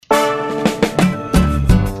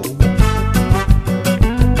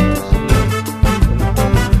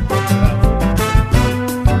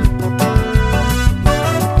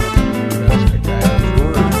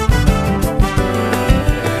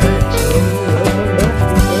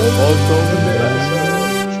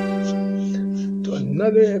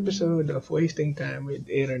another episode of Wasting Time with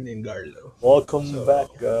Aaron and Garlo. Welcome back,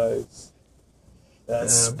 So, guys.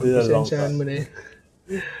 That's been a long pagpasensyahan time. mo na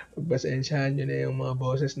pagpasensyahan nyo na yung mga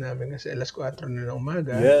boses namin kasi alas 4 na ng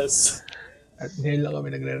umaga Yes. at ngayon lang kami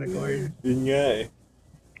nagre-record Yun nga eh.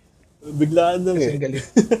 Biglaan lang kasi eh. galing.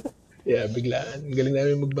 Yeah, biglaan. Galing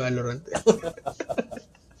namin mag-Valorant.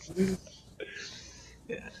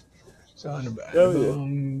 Yeah. So, ano ba? Yeah, Ano ba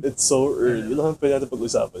yeah. It's so early. Yun lang ang pwede natin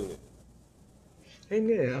pag-usapan eh. ayun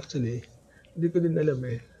nga eh, actually. Hindi ko din alam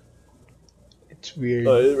eh. It's weird.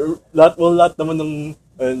 Lahat naman ng,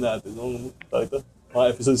 natin, mga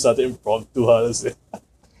episodes natin impromptu halos eh.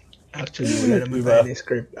 Actually, wala naman Diba? tayo na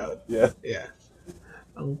script out. Yeah. Yeah.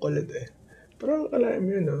 Ang kulit eh. Pero akalain mo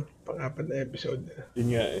yun, no? Pang-apat na episode na. Yun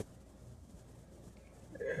nga eh.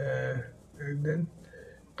 Then,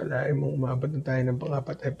 akalain mo umabot na tayo ng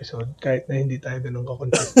pang-apat episode kahit na hindi tayo ganun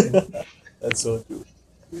ka-consistent. That's so true.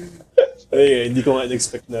 Hindi ko nga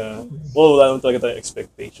in-expect na, wala naman talaga tayong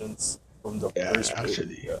expectations from the Yeah, first place.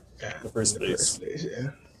 actually. Yeah. Yeah, The first in the place. first place, yeah.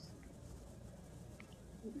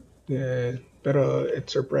 Yeah, pero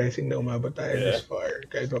it's surprising na umabot tayo Yeah. this far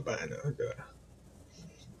kahit pa paano, diba?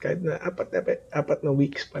 Kahit na apat na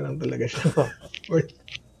weeks pa lang talaga siya. Or,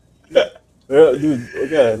 Pero, dude,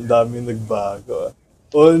 okay, ang dami nagbago.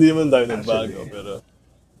 O, hindi naman dami nagbago, Actually. pero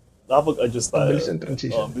nakapag-adjust tayo. Ang bilis ng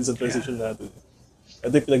transition. Oh, bilis ang transition natin. I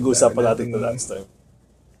think pinag-uusapan Dami natin nating- the last time.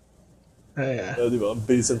 yeah. Di ba? Ang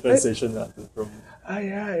bilis ang transition natin from...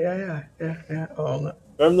 Yeah. Oo nga.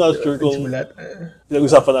 Pero I'm not sure kung Nagsimulat.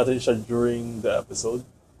 pinag-usapan natin siya during the episode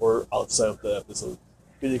or outside of the episode.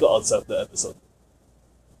 Pili ko outside of the episode.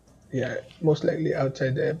 Yeah, most likely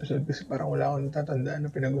outside the episode kasi parang wala akong natatandaan na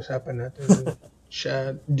pinag-usapan natin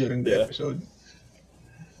siya during the Yeah. episode.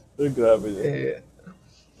 Pero grabe din.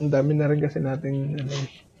 Ang dami na rin kasi nating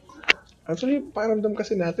actually, paramdam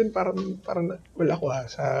kasi natin parang wala ko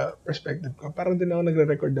sa perspective ko. Parang din ako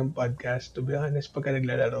nagre-record ng podcast, to be honest, pagka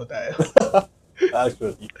naglalaro tayo.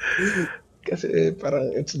 Actually. Kasi parang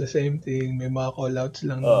it's the same thing. May mga callouts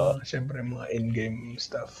lang, syempre mga in-game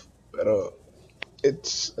stuff. Pero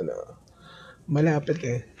it's, malapit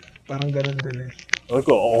eh. Parang ganun din eh.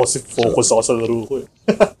 Ako kasi focus ako sa laro ko eh.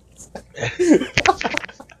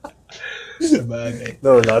 Sabagay.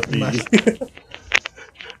 No, not really.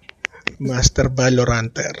 Master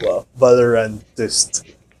Valoranter. Wow, Valorantist.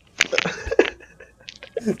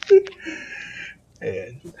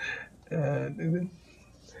 Ayan.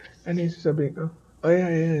 Ano yung sasabihin ko? Oh yeah,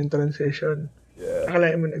 yung transition. Yeah.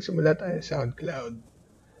 Akalain mo nagsimula tayo sa SoundCloud.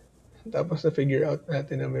 Tapos na-figure out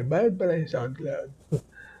natin na may bayad pala yung SoundCloud.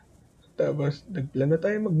 Tapos nagplano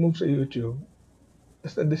tayo mag-move sa YouTube.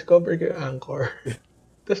 Tapos na-discover ko yung Anchor.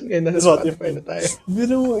 Tapos ngayon nasa Spotify na tayo.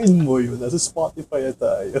 Binuin mo yun. Nasa Spotify na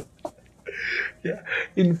tayo. Yeah.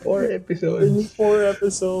 In 4 episodes. In 4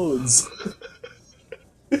 episodes.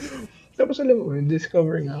 Tapos alam mo,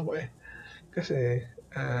 discover nga ako eh. Kasi,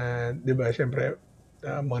 di ba, syempre,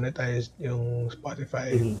 monetized yung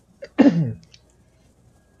Spotify.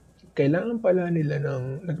 Kailangan pala nila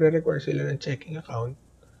nagre-require sila ng checking account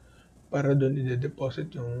para doon i-deposit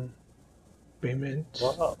yung payments.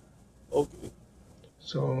 Wow. Okay.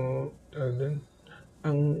 So,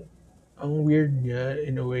 ang weird niya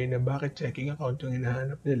in a way na bakit checking account yung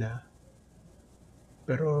hinahanap nila.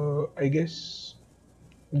 Pero I guess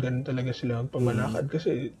ganun talaga sila ang pamalakad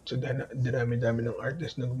kasi sa dinami-dami ng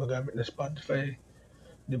artist na gumagamit ng Spotify.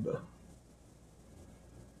 Di ba?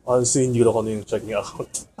 Honestly, hindi ko lang yung checking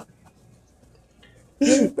account.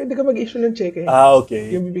 Pwede ka mag-issue ng check eh. Okay.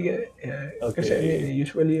 Yung bibigyan, Okay. kasi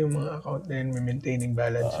usually yung mga account na yun may maintaining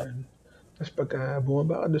balance yun. Tapos pagka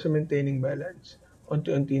bumaba ka doon sa maintaining balance,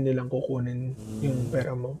 unti-unti nilang kukunin yung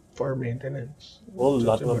pera mo for maintenance. Well, So,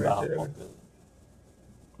 lahat ng diretso account. lang.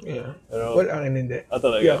 Yeah. Pero, Well, akin hindi.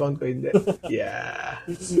 talaga? Yung account ko hindi. Yeah.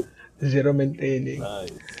 Zero maintaining.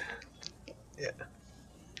 Nice. Yeah.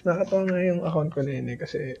 Nakatawa nga yung account ko na yun eh,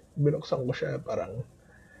 kasi binuksan ko siya parang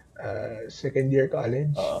second year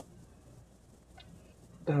college.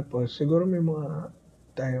 Tapos siguro may mga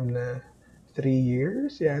time na 3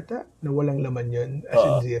 years yata na walang laman yun, as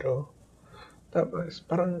in zero. Tapos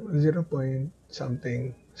parang 0 point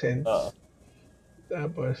something cents.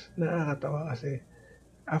 Tapos nakakatawa kasi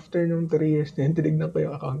after nung 3 years na yun, tinignan ko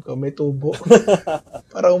yung account ko, may tubo.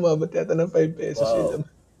 Parang umabot yata ng 5 pesos yun.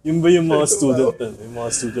 Yung ba yung mga Wow. student, yung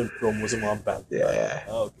mga student promo sa mga bank? Yeah.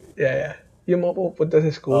 Okay. Yeah. Yung mga pupunta sa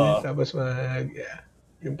school, tapos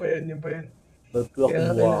yun pa yan. That's like,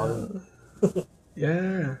 Kaya wow.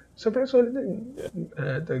 Yeah. Sobrang solid din.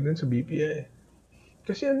 Tawag din sa BPI.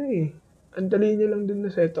 Kasi ang dali niya lang din na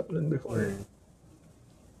setup nun before.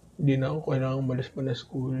 Hindi na ako kailangan umalis pa na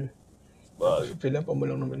school. Tapos fill up mo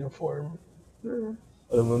lang naman yung form.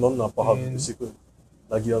 Alam mo naman, napaka-busy ko.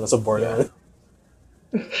 Lagi ako nasa bar Yeah. lang.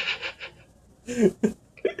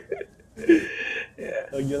 Yeah.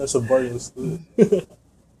 Lagi ako nasa bar yung school.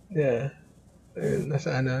 Yeah.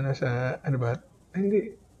 Nasa ano ba?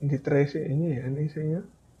 Hindi 13 inyo eh. Ano yung sa inyo?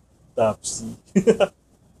 Tapsi.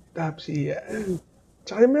 Tapsi, yeah.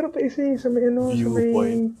 Tsaka meron pa isa sa may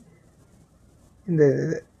Viewpoint. Hindi.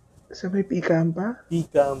 Sa may Pikampa?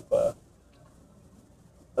 Pikampa.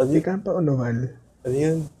 Pikampa o Noval? Ano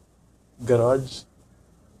yun? Garage?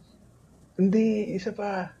 Hindi, isa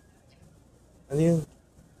pa. Ano yun?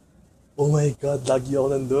 Oh my God, lagi ako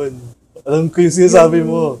nandun. Alam ko yung sinasabi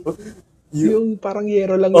mo. Yung parang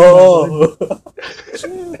yero lang yung bakod. Shit,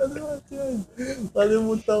 ano natin yan?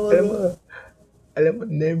 Kalimutan ko na. Alam mo,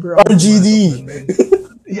 never RGD!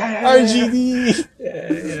 Yeah. RGD!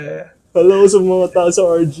 Yeah. Hello sa mga tao sa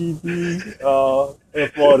RGD.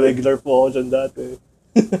 Regular po ako dyan dati.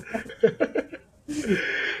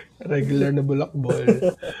 Regular na bulakbol.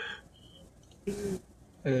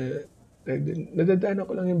 Nadadaanan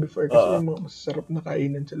ko lang yung before kasi yung mga masasarap na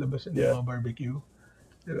kainan sa labas ng mga barbecue.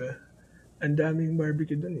 Diba? Ang daming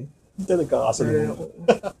barbecue dun eh. Hindi tayo nagkakasalubong.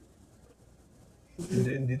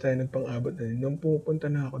 Hindi tayo nagpang-abot na. Nung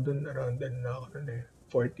pumupunta na ako dun, around na ako nun eh.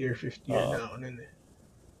 4th year, 5th year na ako nun eh.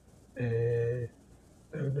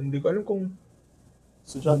 Hindi ko alam kung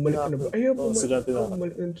bumalik na ba. Ayaw, bumalik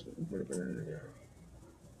na.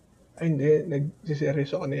 Ay, hindi.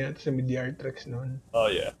 Nagsiseryoso ako na yata sa Mediartrix noon. Oh,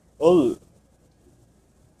 yeah. Well,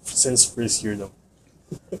 since first year naman.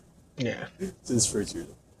 Yeah. Since first year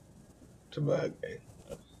naman. Sabagay.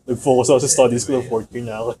 Nag-focus ako sa studies ko ng 4th year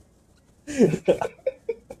na ako.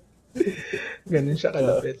 Ganun siya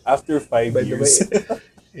kalapit. After 5 years.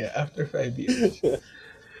 Yeah, after 5 years.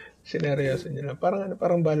 Sineryoso niya lang.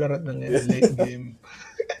 Parang Valorant ng late game.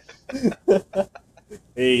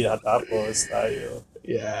 Hey, nakatapos tayo.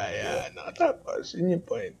 Yeah, nakatapos. Yun yung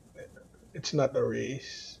point. It's not a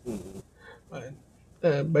race.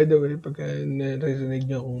 By the way, pagka na-resonate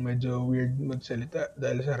nyo kung medyo weird magsalita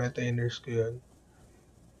dahil sa retainers ko yun,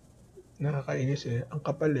 nakakainis eh. Ang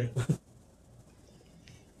kapal eh.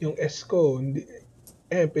 Yung S ko, hindi,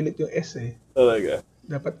 pilit yung S eh. Talaga?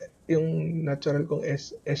 Dapat yung natural kong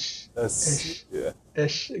S. Yeah.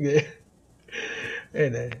 S.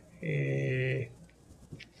 Ayun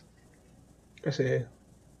kasi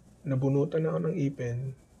nabunutan ako ng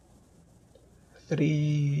ipin.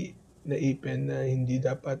 3 na ipin na hindi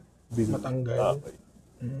dapat matanggal. Okay.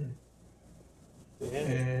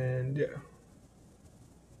 And yeah.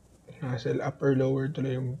 Hassle upper lower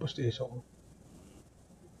tuloy yung postiso ko.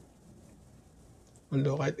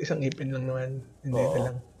 Although kahit isang ipin lang naman, hindi ito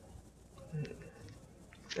lang.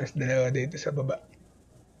 Tapos dalawa dito sa baba.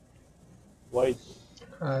 Why?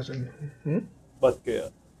 Ba't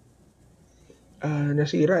kaya?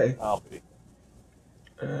 Nasira eh. Okay.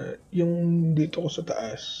 Yung dito ko sa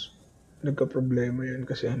taas, nagka-problema yun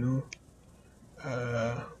kasi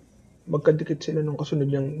magkadikit sila ng kasunod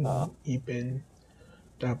niyang ipin.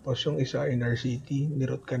 Tapos yung isa NRCT,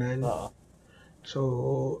 ni-root canal.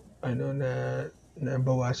 So,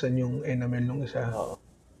 nabawasan yung enamel ng isa.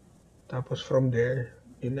 Tapos from there,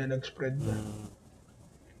 yun na nag-spread na.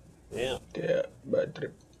 Yeah. Kaya, bad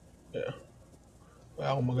trip. Yeah.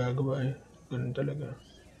 Wala akong magagawa eh. Ganun talaga.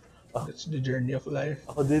 That's the journey of life.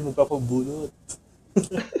 Ako din, magpapabunot.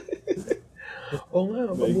 Oo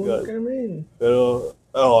nga, pabunot ka naman. Pero,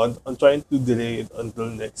 I'm trying to delay it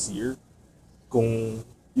until next year. Kung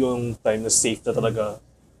yung time na safe na talaga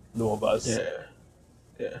lumabas.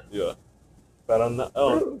 Yeah. Parang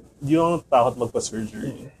hindi ako takot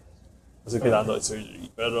magpa-surgery. Kasi kailangan ko surgery.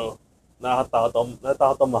 Pero,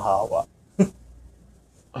 nakatakot ako mahawa.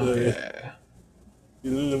 Yeah.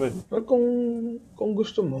 Yun naman. Pero kung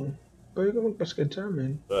gusto mo, pwede ka magpaskad sa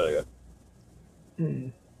amin. Talaga.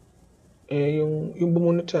 Yung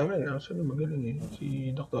bumunot sa amin, actually magaling eh.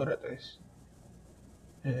 Si Dr. Ates.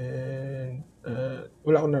 And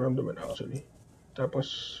wala akong naramdaman actually.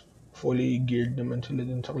 Tapos fully geared naman sila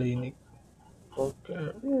dun sa clinic.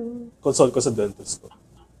 Kaya, consult ko sa dentist ko.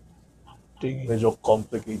 Sige. Medyo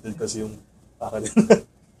complicated kasi yung akin.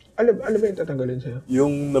 Ano ba yung tatanggalin sa'yo?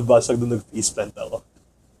 Yung nabasag doon nag-faceplant ako.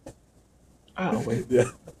 Okay.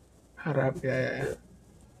 Yeah. Harap, yeah.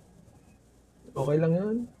 Okay lang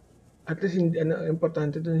yun. At least,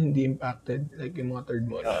 importante doon, hindi impacted. Like yung mga third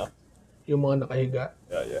molar. Yung mga nakahiga.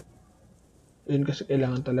 Yeah. Yun kasi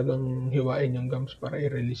kailangan talagang hiwain yung gums para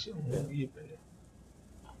i-release yung ipin.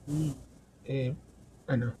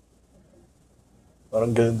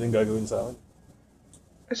 Parang ganun din gagawin sa akin.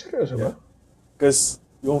 Seryoso ba? Kasi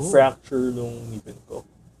yung fracture nung ngipin ko,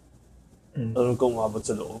 alam kung umabot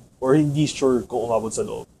sa loob. Or hindi sure kung umabot sa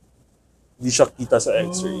loob. Hindi siya kita sa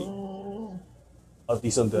x-ray. Oh, At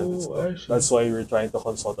least on dentist, no? I see. That's why we're trying to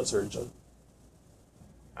consult a surgeon.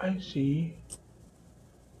 I see.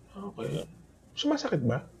 Okay. Sumasakit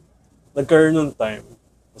ba? Nagkaroon ng time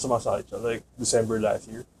na sumasakit siya. Like, December last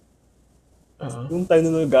year. Yung time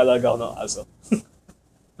na nag-aalaga ako ng aso.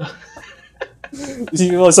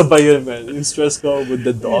 Isipin mo sabay yun, man. Yung stress ko with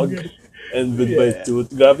the dog and with my tooth.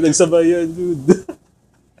 Grabe nagsabay yun, dude.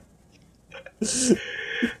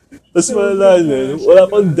 Tapos malala, wala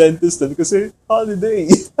pang dentist din kasi holiday.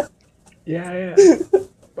 Yeah.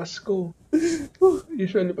 Pasko.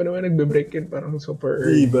 Usually pa naman nagbe-break yun parang super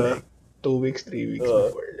early. Diba? Like 2 weeks, 3 weeks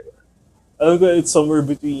before. Diba? Alam ko, it's somewhere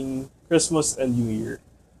between Christmas and New Year.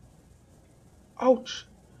 Ouch!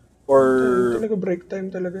 Or... Talaga break time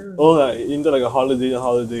talaga. Oo nga, yun talaga, holiday na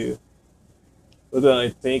holiday. But then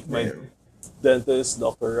I think my dentist,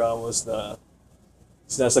 Dr. Ramos, na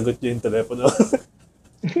sinasagot niya yung telepono.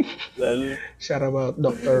 Dahil, shout out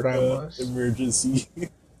Dr. Ramos. Emergency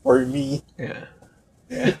for me. Yeah.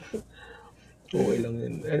 Okay lang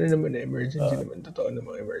yun. Ano naman na emergency naman. Totoo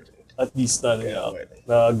namang emergency. At least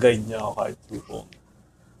na-guide niya ako kahit through phone.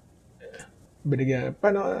 Binigyan,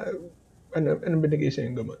 ano binigay sa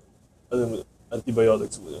yung gamot?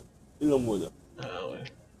 Antibiotics muna. Yun lang muna. Okay.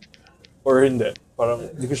 Or hindi. Parang,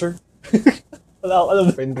 hindi ko sure. Wala ako alam.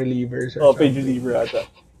 Pain reliever. Pain reliever ata.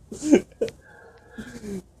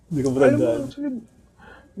 Hindi ko matandaan.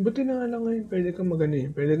 Buti na nga lang ngayon, pwede kang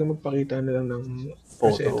pwede kang magpakita na lang ng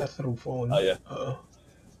reseta through phone. Yeah.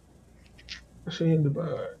 Kasi yun, diba,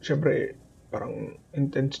 syempre, parang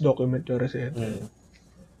intense document yung reseta.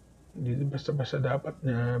 Hindi basta-basta dapat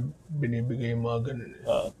na binibigay yung mga ganun.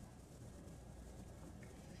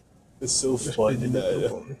 It's so funny na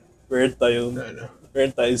meron tayong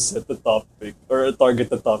set na topic or target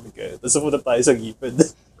na topic eh. Tapos pumunta tayo sa ngipin.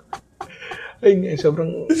 Ay nga,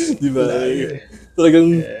 sobrang diba?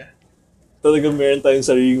 Talagang meron tayong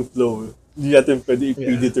sariling flow. Hindi natin pwede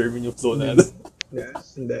i-predetermine yung flow natin.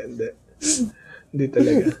 Yes, hindi. Hindi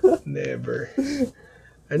talaga. Never.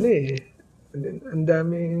 Ang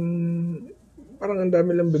dami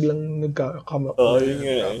lang biglang nagka-come up na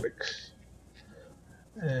topics.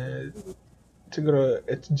 Siguro,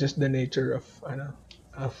 it's just the nature of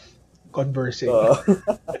conversing.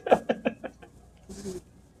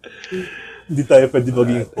 Hindi tayo pwede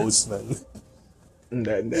maging host, man.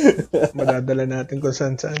 Hindi. Madadala natin kung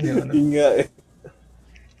saan yun. Yun nga eh.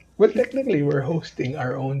 Well, technically, we're hosting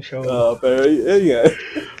our own show. Pero yun nga.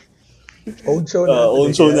 Own show natin.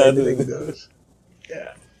 Own show natin.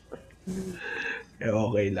 Yeah.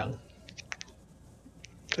 Okay lang.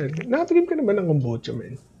 Nakatikim ka naman ng kombucha,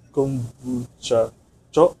 man. Kombucha.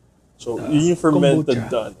 So, yun yung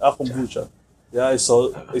fermented done. Kombucha. Yeah, I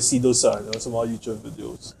see those sa mga YouTube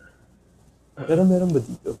videos. Pero meron ba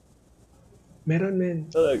dito? Meron, man.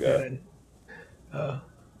 Talaga? Meron.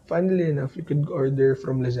 Funnily enough, you could order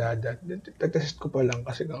from Lazada. Test ko pa lang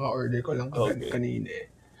kasi kaka-order ko lang kanina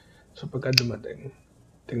eh. So pagka dumating,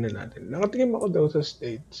 tingnan natin. Nakatikim ako daw sa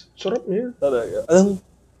States. Sarap niya. Talaga?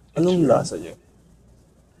 Anong lasa niya?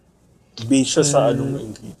 Base siya sa anong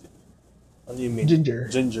ingredient? Ano yung main?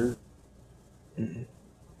 Ginger.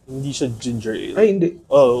 Hindi siya ginger ale. Ay, hindi.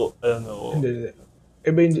 Oh, I don't know. Hindi.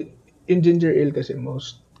 Iba yung ginger ale kasi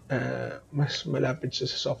mas malapit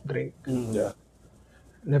siya sa soft drink. Yeah.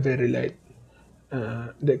 Na very light.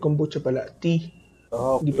 Hindi, kombucha pala. Tea.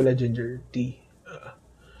 Okay. Hindi pala ginger. Tea.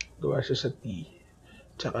 Gawa siya sa tea.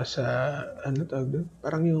 Tsaka sa, ano tawag doon?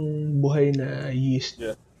 Parang yung buhay na yeast.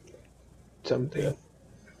 Yeah. Something.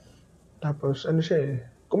 Tapos, ano siya eh.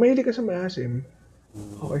 Kung mahilig ka sa maasim,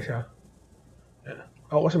 okay siya. Yeah.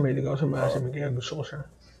 Ako kasi mahilig ako sa maasim, kaya gusto ko siya.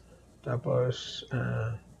 Tapos,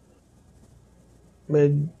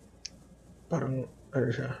 parang, ano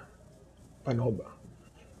siya, paano ko ba?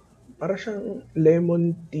 Para siyang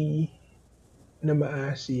lemon tea na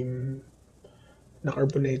maasim na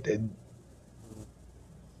carbonated.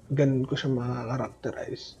 Ganun ko siya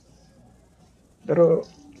makaka-characterize. Pero,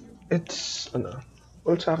 it's,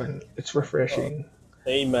 sa akin, it's refreshing.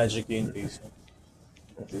 Magic yung taste.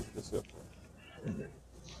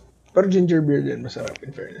 Pero ginger beer din, masarap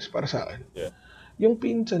in fairness, para sa akin. Yeah. Yung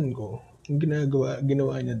pinsan ko, yung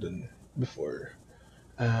ginawa niya dun before,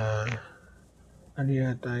 ano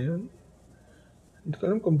yata yun? Hindi ko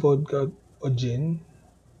alam kung vodka o gin.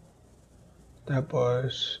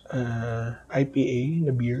 Tapos, IPA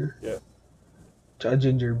na beer. Yeah. Tsaka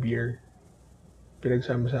ginger beer.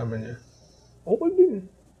 Pinagsama-sama niya. Okay din.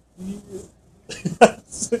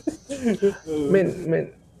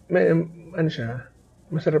 Men, ano siya?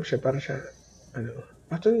 Masarap siya. Para siya,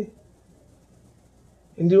 actually,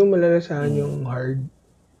 Hindi mo malalasahan yung hard.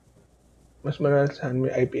 Mas malalasahan mo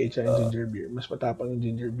yung IPA at yung ginger beer. Mas matapang yung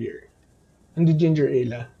ginger beer. Hindi ginger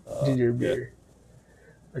ale, ginger Yeah. beer.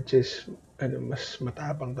 Which is, mas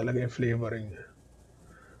matapang talaga yung flavoring niya.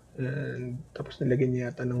 And, tapos nilagyan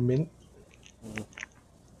niya yata ng mint.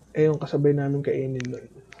 Yung kasabay namin kainin nun,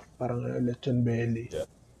 parang lechon belly. Yeah.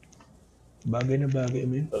 Bagay na bagay,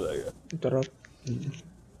 man. Talaga. Tarap.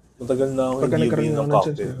 Matagal na ako Pagka hindi nagkaroon uminom ng ng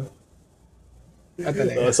cocktail.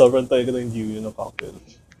 talaga. Sobrang tayo ko na hindi uminom ng cocktail.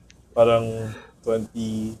 Parang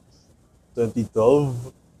 2012,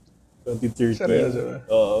 2013. Seryoso ba?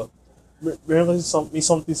 Meron kasi may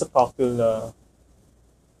something sa cocktail na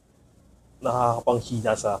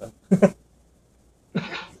nakakapanghina sa akin.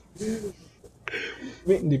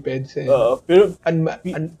 Depends eh. Pero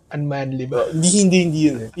Unmanly ba? hindi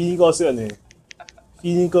yun eh. Feeling ko kasi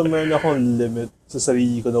feeling ko meron akong limit sa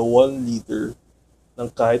sarili ko na 1 liter ng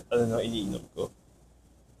kahit ano na iniinom ko.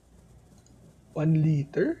 1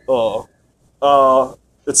 liter? Oo.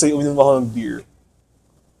 Let's say, uminom ako ng beer.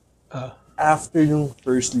 After yung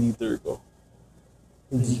first liter ko,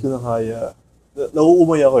 hindi ko na kaya.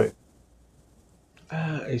 Nauumay ako eh.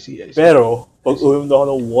 I see. Pero, pag uminom ako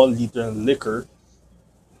ng 1 liter ng liquor,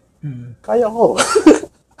 kaya ko.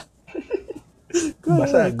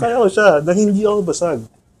 Basag. Kaya ko siya, na hindi ako basag.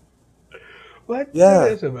 What?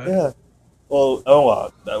 Yeah. Seryoso ba? Yeah. Well,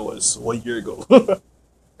 that was 1 year ago.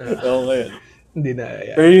 Ngayon. Hindi na.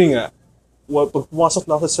 Yeah. Pero yun nga, pag pumasok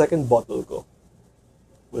na ako sa second bottle ko,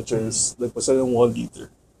 which is, nagpasa ng 1 liter,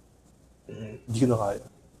 hindi ko na kaya.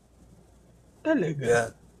 Talaga?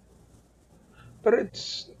 Yeah. Pero it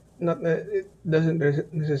doesn't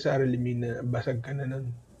necessarily mean na basag ka na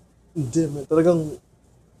nun. Hindi, man. Talagang,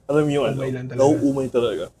 alam mo yung Umay lang talaga. nauumay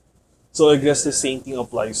talaga. So, I guess the same thing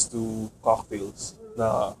applies to cocktails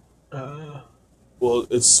na, well,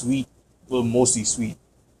 it's sweet. Well, mostly sweet.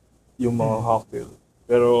 Yung mga cocktail.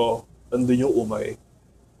 Pero, andun yung umay.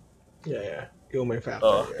 Yeah. Yung umay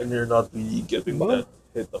factor. And you're not really getting that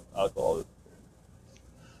hit of alcohol.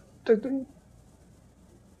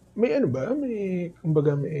 May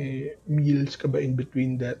kumbaga may meals ka ba in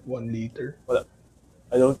between that 1 liter? Wala.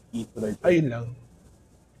 I don't eat when I drink.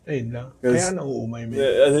 Ayun lang. Kaya nauumay mo.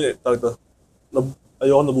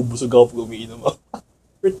 Ayoko nabubusog ako pag umiinom ako.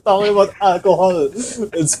 We're talking about alcohol.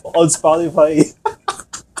 It's on Spotify.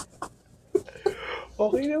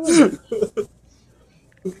 Okay naman.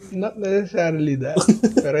 Not necessarily that.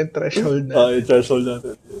 Pero yung threshold na. Yung threshold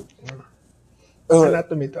natin.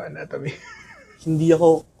 Anatomy. Hindi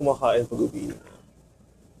ako kumakain pag umiinom.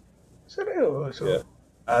 Seryoso? Yeah.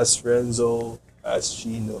 As Renzo, as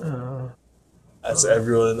Chino, as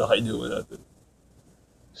everyone na kainuman natin.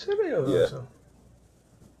 Seryoso? Yeah.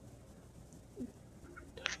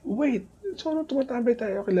 Wait, so nung tumatambay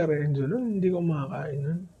tayo kila Renzo nun, hindi ko makakain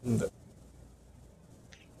nun? Hindi.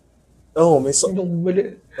 May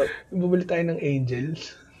Yung bumili tayo ng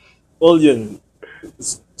Angels. Well, yun.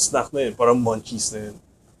 Snack na yun. Parang munchies na yun.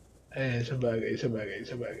 Sabagay.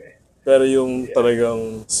 Pero yung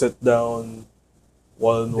talagang sit down,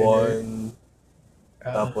 one-on-one,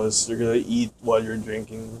 tapos you're gonna eat while you're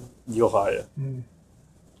drinking, hindi ko kaya.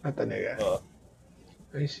 Talaga?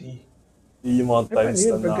 I see. Yung mga times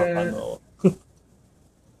na nakakano.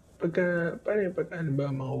 Paano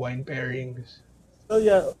mga wine pairings? Oh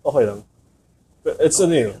yeah, okay lang. But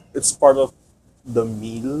it's part of the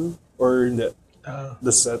meal or the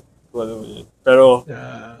set. Wala mo yun. Pero,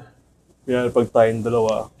 pag tayong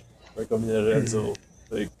dalawa, or kami na Renzo,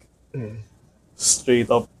 like, straight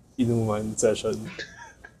up inuman session.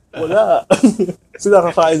 Wala. Sila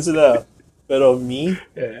kakain sila. Pero me,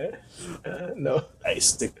 no. I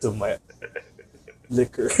stick to my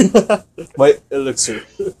liquor. My elixir.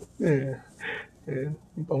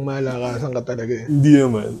 Pang malakasan ka talaga eh. Hindi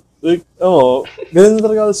naman. Like, ganun na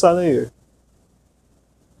talaga sana eh.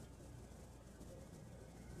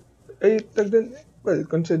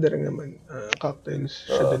 Considering naman, cocktails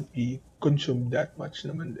shouldn't be consumed that much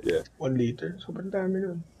naman. Yeah. 1 liter. Sobrang dami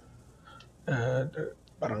nun.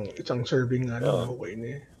 Parang isang serving nga lang, okay na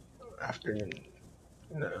eh. After nun,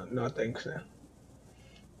 no thanks na.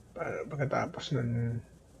 Pagkatapos nun,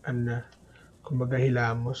 kumbaga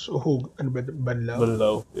hilamos, banlaw?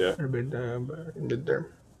 Banlaw, yeah. Ano ba yung term?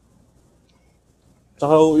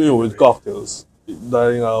 Tsaka, with cocktails,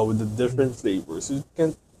 dahil nga with the different flavors, you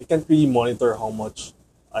can't really monitor how much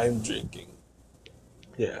I'm drinking.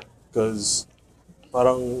 Yeah. Because,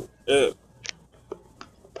 parang,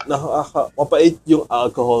 mapait yung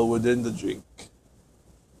alcohol within the drink.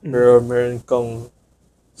 Pero meron kang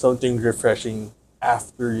something refreshing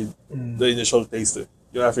after the initial taste.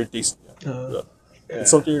 Yung aftertaste niya. It's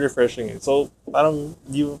something refreshing. So, parang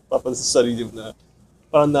hindi mo papansin sa sarili mo na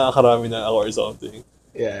parang nakakarami na ako or something.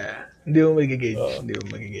 Yeah. Hindi mo magigage. Hindi mo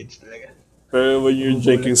magigage talaga. Pero when you're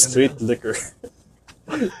drinking Magugulat ka na straight lang. liquor,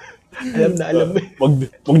 Alam na alam mo eh.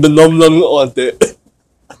 magdanom lang ng onte.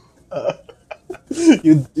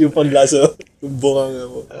 yung panlasa, yung bunganga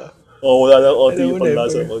mo. Wala lang onte Alam yung mo na eh,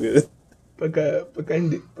 panlasa mo.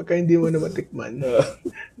 pagka hindi mo na matikman,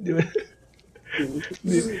 di ba?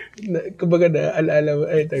 Kumbaga na, alaala mo,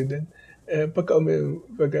 ay, tag doon. Pagka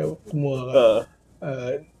kumuha ka,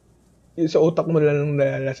 yung sa utak mo lang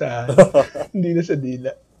nalalasahan. Hindi na sa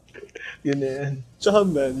dila. Yun na yan. Tsaka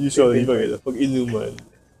man, usually pag inuman,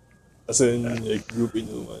 as in like group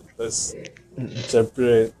inuman, tapos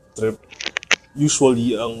syempre trip,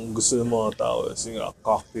 usually ang gusto ng mga tao is yung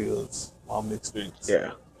cocktails, mga mixed drinks.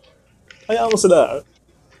 Yeah. Hayaan mo sila.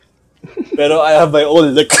 Pero I have my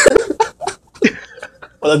own liquor.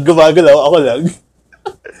 Walang gumagalaw, ako lang.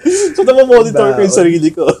 So, monitor ko yung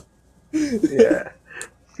sarili ko. Yeah.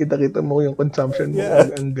 Kita-kita mo yung consumption mo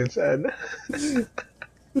hanggang saan.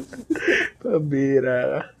 Pabira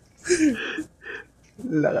ka.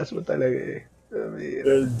 Lakas mo talaga eh. Pabira.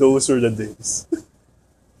 Well, those were the days.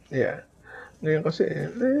 Yeah. Ngayon kasi,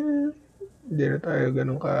 hindi na tayo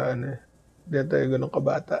ganun hindi na tayo ganun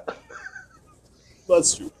kabata.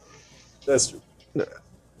 That's true. That's true.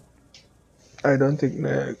 I don't think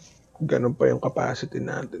na ganun pa yung capacity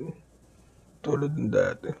natin. Tulad ng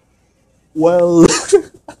dati. Well,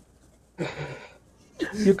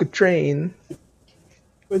 you could train.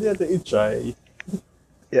 Pwede natin i-try.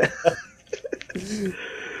 Yeah.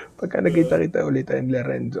 Pagka nakita-kita ulit tayo ni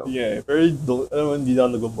Lorenzo. Yeah, pero alam mo, hindi na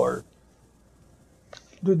ako nag-bar.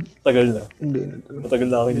 Dude, Tagal na. hindi na to. Matagal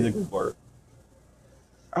na ako hindi nag-bar.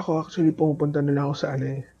 Ako actually pumupunta na lang ako sa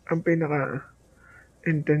ang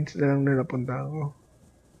pinaka-intense na lang na napunta ako.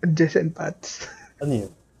 Jess and Pats. Ano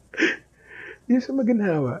yun? Yung sa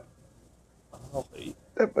Maginhawa. Okay.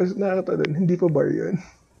 Tapos nakakata doon, hindi pa bar yun.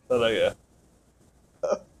 Talaga.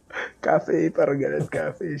 Cafe, parang ganun,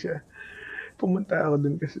 cafe siya. Pumunta ako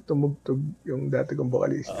doon kasi tumugtog yung dati kong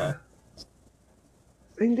vocalista.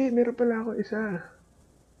 Ay, hindi, meron pala ako isa.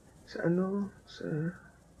 Sa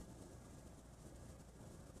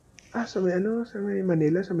sa may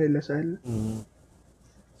Manila, sa may Lasal.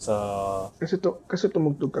 Kasi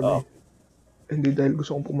tumugtog kami. Hindi dahil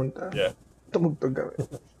gusto kong pumunta. Yeah. Tumugtog kami.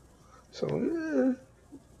 So,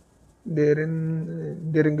 hindi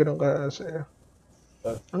rin ganun kasaya.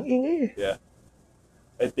 Ang ingay eh. Yeah.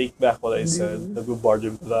 I take back what I said. Nag-bar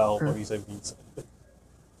din pala ako paminsan-minsan.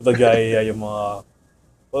 Nagaya yung mga...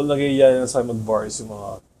 Well, nagaya sa mag-bar is yung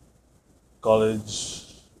mga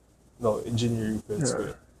engineering friends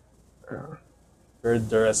ko. Pero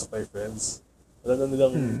the rest of my friends, wala na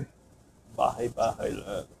nilang bahay-bahay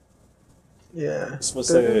lang. Yeah. Mas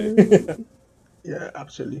masaya. Yeah,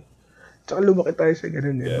 actually. Tsaka lumaki tayo sa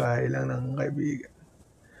ganun eh. Bahay lang ng kaibigan.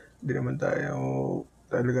 Hindi naman tayo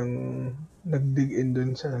talagang nag-dig in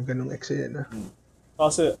dun sa ganung eksena.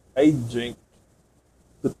 Kasi I drink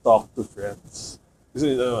to talk to friends.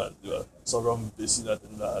 Kasi naman, di ba? Sobrang busy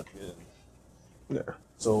natin lahat. Yeah.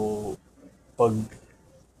 So, pag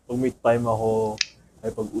may time ako,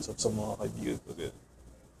 ay pag-usap sa mga kaibigan ko din.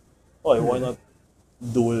 Okay, why not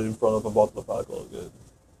do it in front of a bottle of alcohol? Good.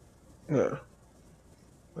 Yeah.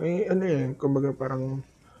 May kumbaga parang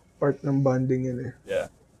part ng bonding yun eh. Yeah.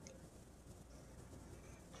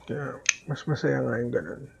 Kaya, mas masaya nga yung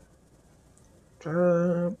ganun. Tsaka,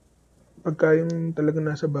 pagka yung talagang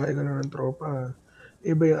nasa bahay ka lang ng tropa,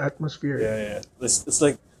 iba yung atmosphere. Yeah. It's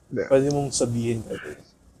like, pwede mong sabihin natin.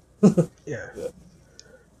 Yeah.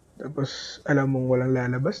 Tapos, alam mong walang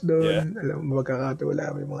lalabas doon. Alam mo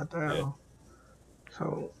magkakatiwala may mga tao. Yeah. So,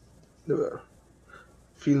 diba?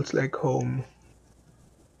 Feels like home.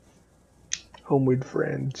 Home with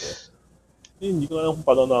friends. Hindi ko alam kung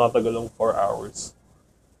paano nakatagal ng 4 hours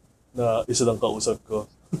na isa lang kausap ko.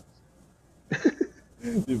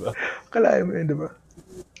 Diba? Kalahin mo yun, diba?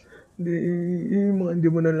 Yung mga hindi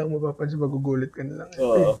mo na lang mapapansin, magugulit ka na lang.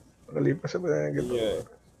 Makalipas sa mga ganito. Yeah.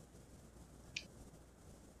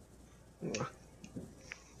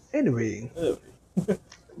 Anyway.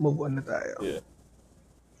 Move on na tayo. Yeah.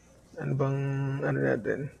 Ano bang,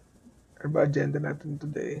 natin? Ano ba agenda natin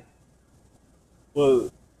today?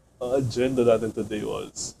 Well, ang agenda natin today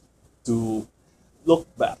was to look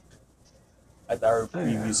back at our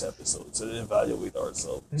previous episodes and evaluate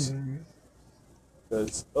ourselves.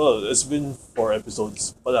 Because, it's been 4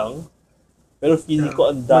 episodes pa lang. Pero feeling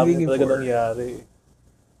ko ang dami talaga nangyari.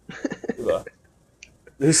 Diba?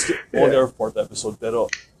 This is only our 4th episode, pero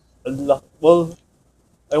well,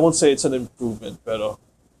 I won't say it's an improvement, pero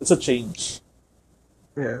it's a change.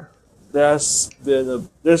 Yeah. there's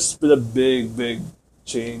been a big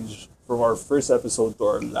change from our first episode to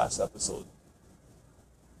our last episode.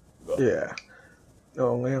 Diba? Yeah.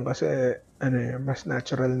 Oo, ngayon kasi, mas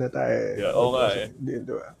natural na tayo Yeah, oo nga eh. Di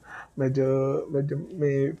ba? Medyo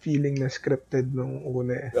may feeling na scripted nung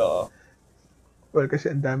una eh. Yeah. Well,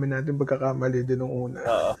 kasi ang dami natin pagkakamali din nung una.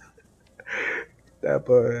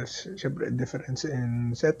 Tapos, syempre, difference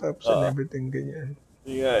in setups and everything, ganyan.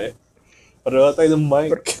 Yun nga eh. Pareho tayo ng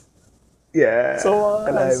mic. Yeah. So,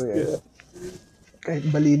 kalahin mo yan. Kahit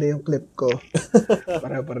bali na yung clip ko,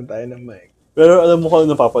 pareho pa rin tayo ng mic. Pero alam mo kung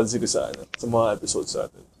ano napapansin ko sa mga episodes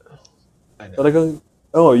natin. Ano? Talagang,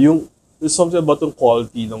 there's something about yung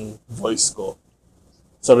quality ng voice ko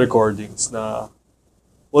sa recordings na,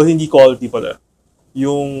 well, hindi quality pala.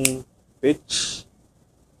 Yung pitch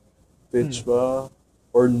ba?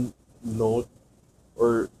 Or note?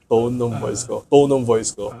 Or tone ng voice ko. Tone ng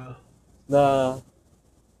voice ko. Na,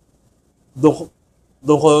 doon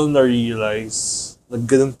ko na-realize na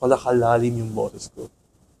ganun pala kalalim yung boses ko.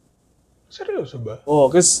 Seryoso ba? Oo,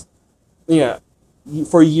 kasi,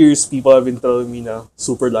 for years, people have been telling me na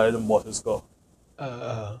super lalim ng boses ko.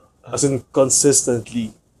 As in,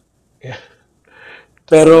 consistently. Yeah.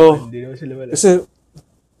 Pero, Hindi naman sila wala. kasi,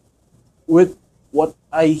 with what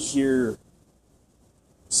I hear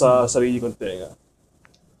sa sarili kong tenga,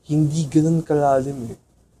 hindi ganun kalalim eh.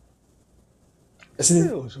 Kasi,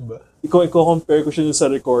 Seryoso ba? i-compare ko siya sa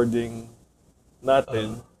recording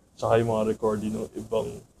natin, tsaka yung mga recording ng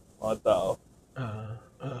ibang mga tao.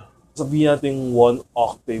 Sabihin natin 1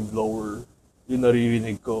 octave lower yung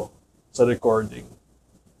naririnig ko sa recording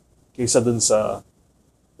kaysa dun sa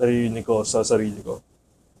naririnig ko sa sarili ko.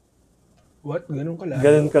 What? Ganun kalayo?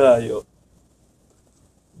 Ganun kalayo.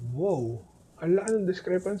 Wow. Ang laki ng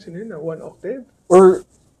discrepancy na yun, 1 octave? Or,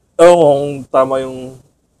 kung tama yung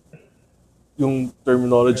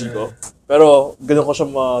terminology ko. Pero, ganun ko siya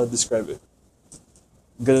ma-describe eh.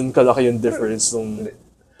 Ganun kalaki yung difference ng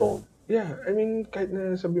tone. Yeah, I mean, kahit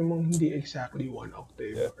na sabi mong hindi exactly 1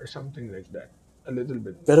 octave or something like that. A little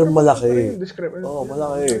bit. Pero malaki. Yung discrepancy. Oo,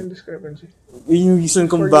 malaki. Yung discrepancy. Yun yung reason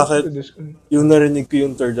kung bakit yung narinig ko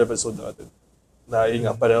yung third episode natin. Na yun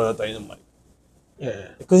nga, pareho na tayo ng mic.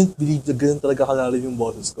 Yeah. I couldn't believe na ganun talaga kalalim yung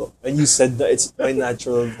boses ko. And you said that it's my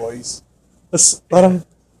natural voice. Tapos parang,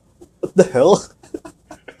 what the hell?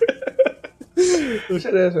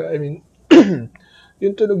 Seryoso, I mean,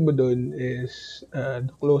 yung tunog mo doon is the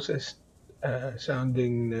closest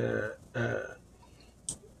sounding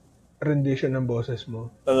rendition ng boses mo.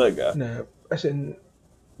 Talaga? Na, as in,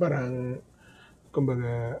 parang,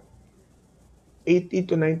 kumbaga, 80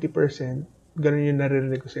 to 90%, ganun yung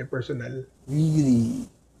naririnig ko sa personal. Really?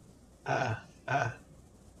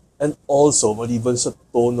 And also, maliban sa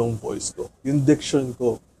tone ng voice ko, yung diction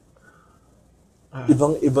ko,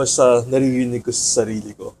 ibang-iba sa naririnig ko sa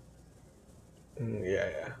sarili ko.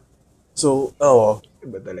 Yeah. So,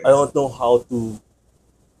 Iba talaga. I don't know how to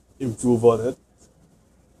improve on it.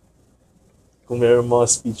 Kung mayroong mga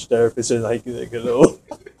speech therapist na nakikinig, hello?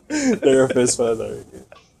 Therapist pa na nakikinig.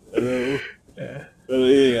 Hello? Pero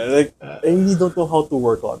like, I really don't know how to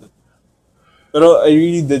work on it. Pero I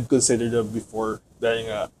really did consider that before. Dahil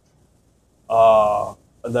nga,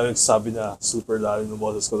 ang daming sabi na super lalim ng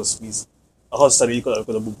boses ko. Tapos ako sa sarili ko, alam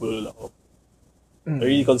ko nabubulol ako. I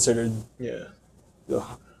really considered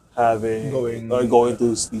going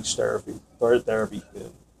to speech therapy. Or therapy.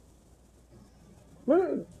 Yeah.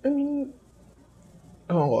 Well, I mean,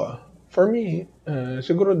 for me,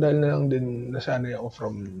 siguro dahil na lang din nasanay ako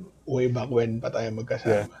from way back when pa tayo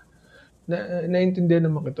magkasama.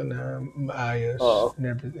 Naintindihan naman kita na maayos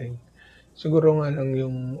and everything. Siguro nga lang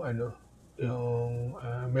yung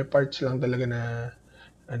may parts lang talaga na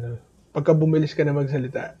pagka bumilis ka na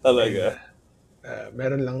magsalita. Talaga?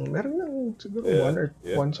 Meron lang siguro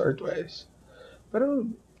once or twice. Pero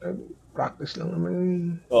practice lang naman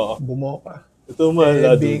bumoka. Ito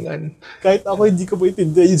malala din. Kahit ako hindi ko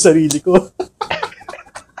maintindihan yung sarili ko.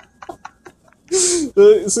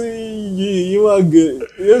 So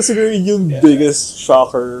yung siguro yung biggest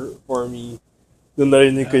shocker for me nung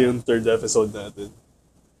narinig ko yung third episode natin.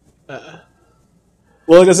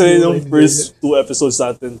 Well, kasi yung first 2 episodes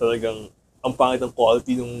natin talagang ang pangit ng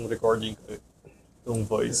quality ng recording ko ng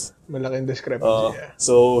voice. Malaking discrepancy.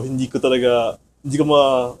 So, hindi ko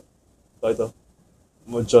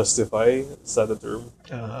ma-justify sa the term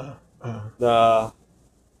na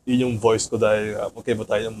yun yung voice ko dahil magkaiba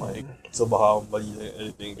tayo ng mic. So, baka mali na yung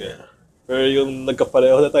editing kaya. Pero yung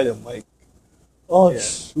nagkapareho na tayo ng mic,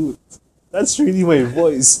 shoot. That's really my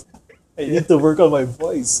voice. I need to work on my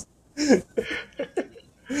voice.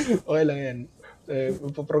 Okay lang yan.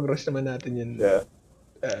 Ipaprogress naman natin yan. Yeah.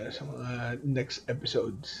 sa mga next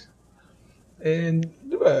episodes. And,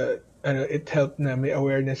 di ba, it helped na may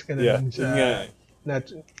awareness ka na Yeah, dun yun nga sa, eh. nat,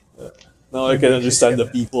 Now I may can basis ka understand the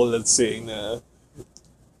na. people that's saying na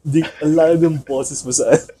ang layo ng boses mo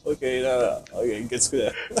sa okay okay, gets ko na.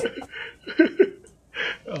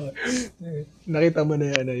 Nakita mo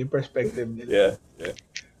na yan, yung perspective nila. Yeah.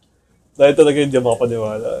 Dahil talaga hindi ako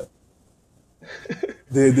makapaniwala.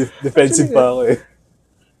 Defensive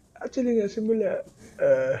Actually nga, pa ako eh. simula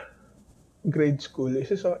grade school,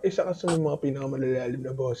 isa ka sa mga pinakamalalalim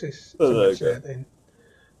na boses sa batch Talaga. natin.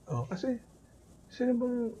 Kasi, sino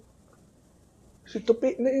bang, si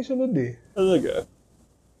Tupi na yung sunod eh. Talaga.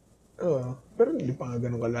 Pero hindi pa nga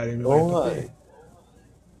ganun kalalim yung Oo kay nga Tupi. eh.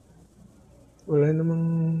 Wala namang,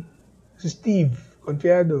 si Steve,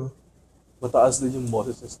 Confiado. Mataas din yung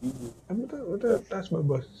boses sa Steve. Taas ba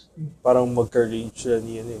boss? Parang magka-range siya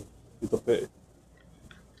ni Ito pa eh.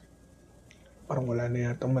 Parang wala na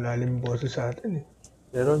yata malalim boses sa atin eh.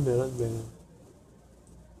 Meron.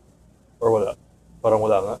 Or wala. Parang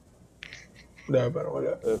wala nga. Parang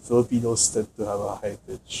wala. Filipinos tend to have a high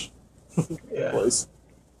pitch Yeah. voice.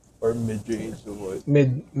 Or mid-range na voice.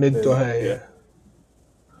 Mid to high. Yeah.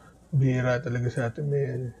 Bihira talaga sa atin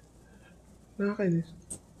may nakakainis.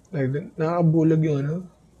 Nakakabulag yung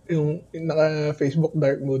yung naka-Facebook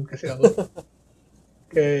dark mode kasi ako.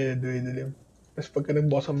 Kaya dilim. Tapos pagka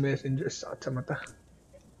nagbukas ang messenger, sakit sa mata.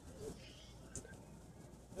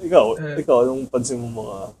 Ikaw, anong pansin mo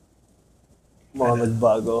mga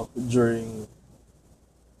nagbago during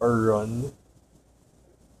our run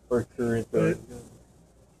or current run?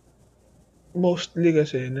 Mostly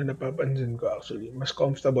kasi na napapansin ko actually, mas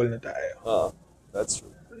comfortable na tayo. That's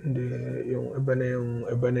true. Hindi, yung iba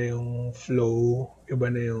na yung flow, iba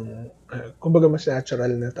na yung, kumbaga mas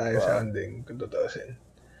natural na tayo sounding, kung tutuusin.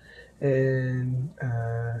 And,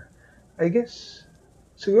 I guess,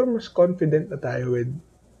 siguro mas confident na tayo with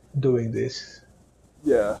doing this.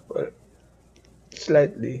 Yeah. Well,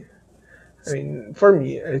 slightly. I mean, for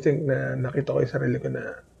me, I think na nakita ko yung sarili ko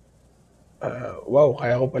na, wow,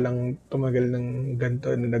 kaya ko palang tumagal ng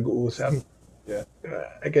ganito na nag-uusap. Yeah.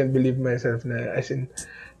 I can't believe myself na, as in,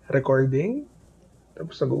 recording,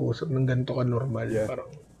 tapos nag-uusap ng ganito ka normal. Yeah. Parang,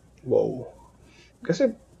 wow.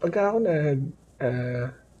 Kasi pagka ako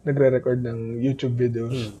nagre-record ng YouTube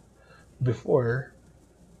videos before,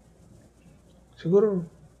 siguro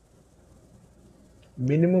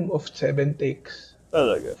minimum of 7 takes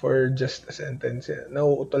Talaga. for just a sentence.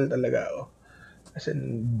 Nauutol talaga ako. As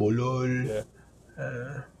in, bulol. Yeah.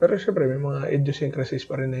 Pero syempre, may mga idiosyncrasies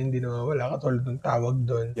pa rin na hindi nawawala. Katulad ng tawag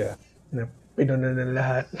doon. Yeah. Na pinuna ng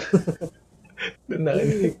lahat.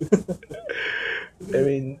 I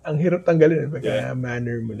mean, ang hirap tanggalin pagka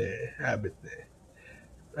manner mo na habit na eh.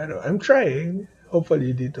 Pero I'm trying.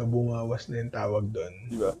 Hopefully dito bumawas na yung tawag doon.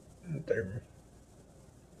 Diba? Term.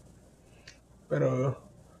 Pero,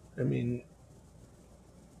 I mean,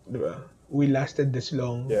 diba? We lasted this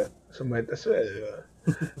long. Yeah. So might as well, diba?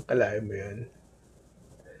 Kalahin mo yan.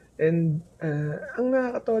 And, ang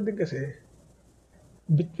nakakatawa din kasi,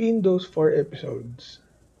 between those 4 episodes,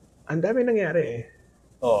 ang dami nangyari eh.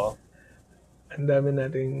 Oo. Ang dami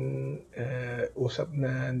nating usap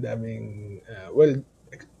na, ang daming,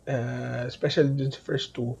 especially dun sa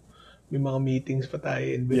first 2, may mga meetings pa tayo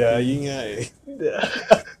in between. Yeah, yun nga eh.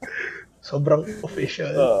 Sobrang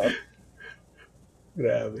official.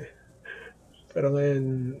 Grabe. Pero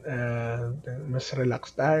ngayon, mas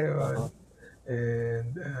relax tayo.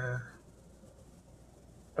 And,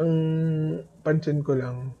 ang pansin ko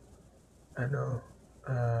lang,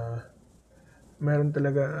 meron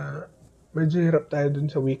talaga, medyo hirap tayo dun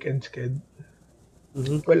sa weekend sked.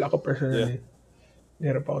 Mm-hmm. Well, ako personally,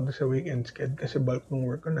 hirap ako dun sa weekend sked kasi bulk ng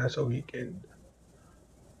work ko nasa weekend.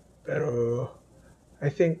 Pero, I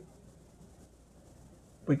think,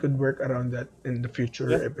 we could work around that in the future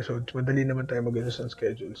episodes. Madali naman tayo mag-adjust ng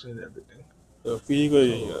schedules and everything. Feeling ko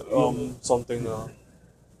something na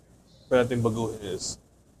pwede natin baguhin is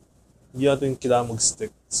hindi natin kailangan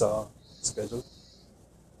mag-stick sa schedule.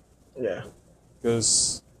 Yeah.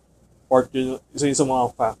 Because isa yung sa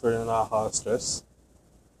mga factor na nakaka-stress.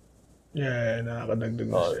 Yeah, nakakadagdag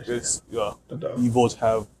na stress. Because we both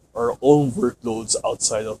have our own workloads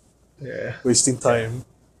outside of wasting time.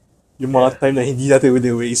 Yung mga time na hindi natin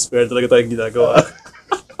wini-waste, pero talaga tayong ginagawa.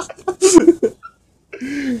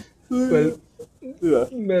 Well,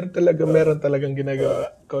 meron talagang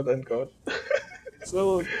ginagawa, quote-unquote.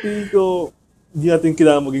 So, feeling ko, hindi natin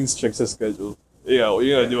kailangan maging strict sa schedule. Yeah,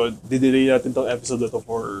 di ba? Didelay natin tong episode na to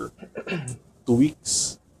for 2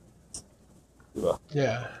 weeks. Di ba?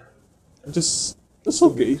 Yeah. That's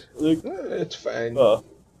okay. Like, It's fine.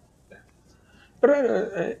 Pero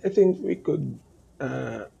I think we could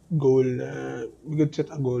set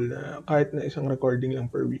a goal na kahit na isang recording lang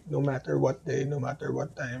per week, no matter what day, no matter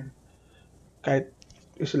what time, kahit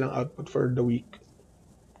isa lang output for the week.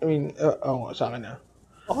 I mean, ako sa akin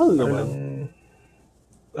Ako para naman. lang,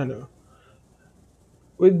 ano,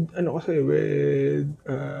 with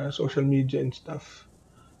social media and stuff,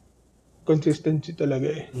 consistency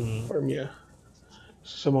talaga for me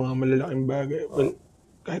sa mga malalaking bagay. Well,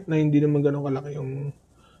 kahit na hindi naman ganun kalaki yung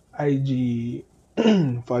IG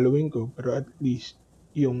following ko, pero at least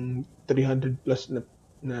yung 300 plus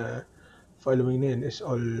na following na yun is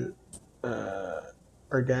all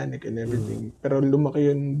organic and everything. Pero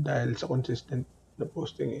lumaki yun dahil sa consistent na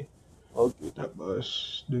posting Okay. Tapos,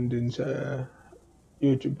 dun din sa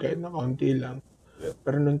YouTube kahit na kaunti lang. Yeah.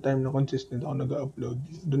 Pero nung time na consistent ako nag-upload,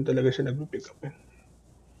 dun talaga siya nag-pick up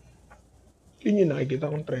Yun yung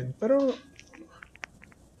nakikita kong trend. Pero,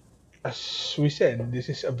 as we said,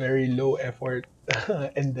 this is a very low effort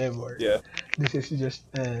endeavor. Yeah. This is just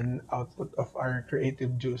an output of our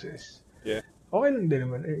creative juices. Yeah. Okay lang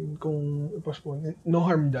din naman. Kung i-postpone, no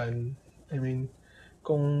harm done. I mean,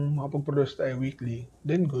 kung makapag-produce tayo weekly,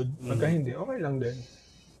 then good. Pagka hindi, okay lang din.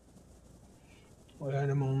 Wala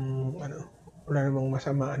namang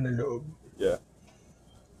masamaan na loob. Yeah.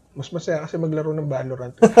 Mas masaya kasi maglaro ng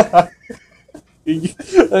Valorant.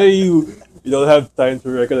 you don't have time to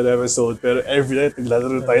record an episode, pero every night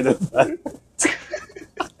naglalaro tayo ng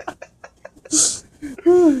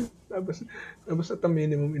tapos at ang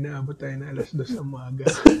minimum inaabot tayo na 2:00 ng umaga.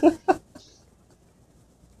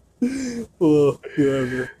 Oh,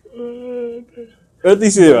 grabe. Pero at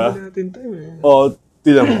least, di ba? Natin time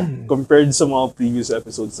Tignan mo, compared sa mga previous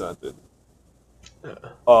episodes natin,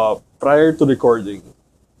 prior to recording,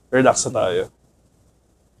 relax na tayo.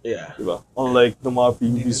 Yeah. Diba? Unlike the mga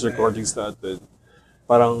previous recordings natin,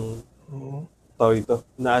 parang, tawag ito,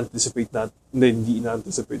 hindi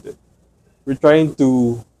na-anticipate it. We're trying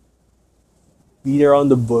to beat around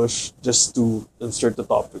the bush just to insert the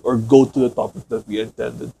topic or go to the topic that we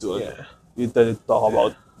intended to talk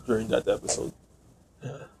about during that episode.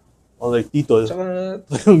 Unlike Tito, Saka,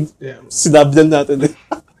 sinabi lang natin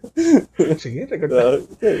sige, record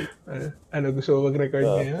okay. gusto mo mag-record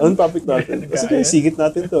ngayon? Anong topic natin? Kasi sigit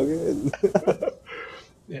natin to.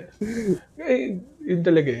 Yeah. Yun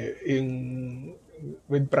talaga yung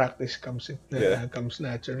with practice comes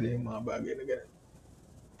naturally yung mga bagay na ganun.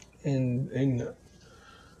 And ayun nga.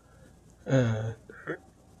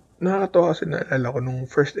 Nakakatawa kasi naalala ko nung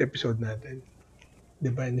first episode natin. Di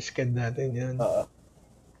ba, in-sked natin yan.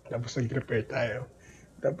 Tapos nag-prepare tayo.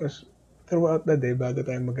 Tapos, throughout the day, bago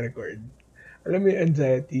tayo mag-record, alam mo yung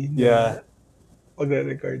anxiety na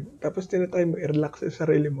pag-record. Tapos tinatry mo i-relax sa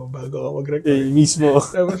sarili mo bago ka mag-record. Mismo.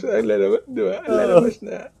 Tapos, di ba? Lalabas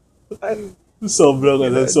na.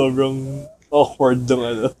 Sobrang awkward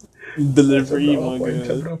ng delivery mo.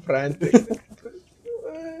 Sobrang frantic.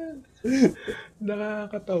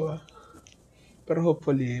 Nakakatawa. Pero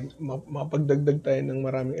hopefully, mapagdagdag tayo ng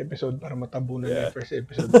maraming episode para matabunan yung first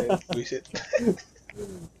episode na yung visit.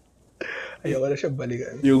 Ayoko na siya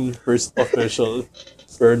balikan. Yung first official,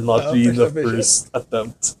 pero not really the first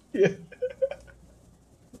attempt. Yeah.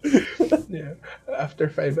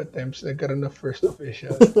 After 5 attempts, nagkaroon na first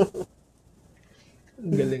official.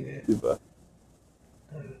 Ang galing Diba?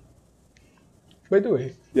 By the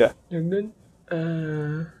way, yung dun,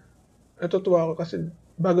 natutuwa ako kasi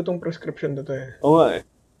bago tong prescription na to Oo nga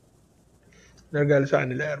Nagala sa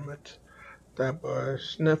kanila, Ermat.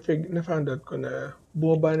 Tapos, na-found out ko na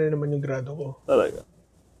bumaba na naman yung grado ko. Talaga?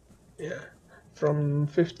 Yeah. From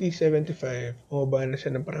 50-75, bumaba na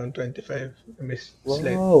siya ng parang 25. May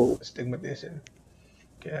slight stigmatism.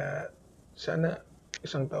 Kaya, sana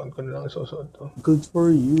isang taon ko na lang isusuot to. Good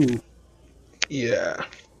for you. Yeah.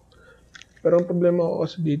 Pero ang problema ko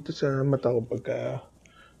kasi dito sa mata ko pagka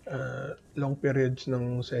long periods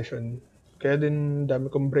ng session. Kaya din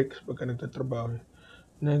dami kong breaks pagka nagtatrabaho.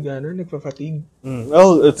 Nagpa-fatigue.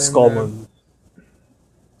 Well, it's common.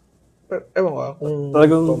 Pero, ewan ko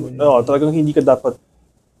kung talagang hindi ka dapat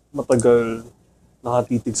matagal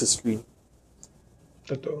nakatitig sa screen.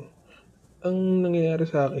 Totoo. Ang nangyayari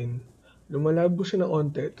sa akin, lumalabo siya ng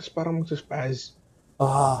onte, tapos parang magsaspaz.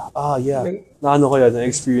 Yeah. Naano ko yan,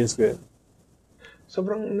 na-experience ko yan.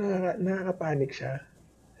 Sobrang nakakapanik siya.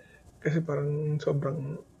 Kasi parang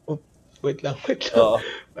sobrang, wait lang.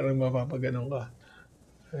 Parang mapapaganon ka.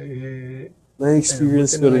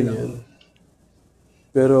 Na-experience ko rin yan.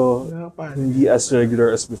 Pero, hindi as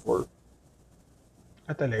regular as before.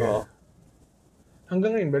 Talaga?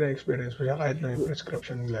 Hanggang ngayon ba na-experience mo siya kahit na yung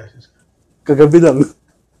prescription glasses? Kagabi lang.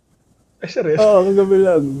 Ay, serious? Kagabi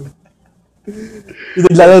lang.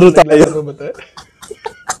 Naglalaro tayo. Naglalaro ba tayo?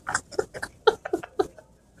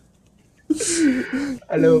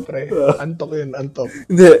 Alam mo, pre, antok yun, antok.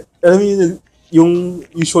 Hindi, alam mo yun, yung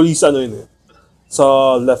usually sa ano yun eh,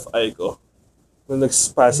 sa left eye ko, nung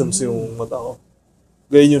nag-spasms yung mata ko.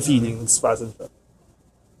 Ganyan yung feeling, nag-spasm siya.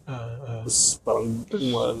 Tapos parang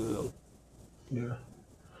umano lang. Yeah.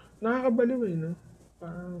 Nakakabaliw eh, no?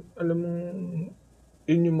 Parang, alam mo,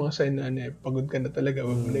 yun yung mga sign na ano eh, pagod ka na talaga,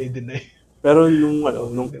 wag mo na i-deny. Pero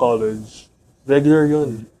nung college, regular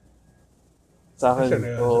yun. Sa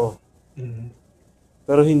akin, oo.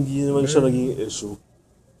 Pero hindi naman siya naging issue.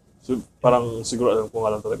 So, parang siguro alam ko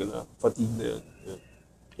nga lang talaga na fatigue na yun.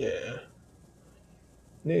 Yeah.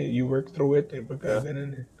 You work through it eh, pagka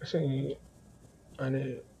ganun eh. Kasi, ano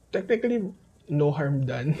eh, technically, no harm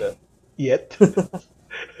done. Yet.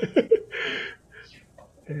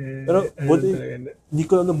 Pero, hindi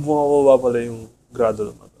ko na bumababa pala yung grado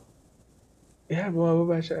ng mata. Yeah,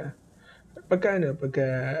 bumababa siya. Pagka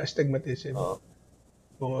astigmatism,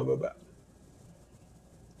 bumababa.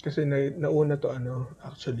 Kasi nauna to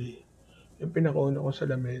actually, yung pinakauna ko sa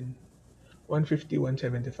lamin, 150,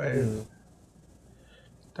 175.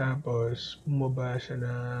 Tapos, bumaba siya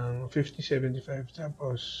ng 50, 75.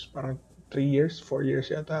 Tapos, parang 4 years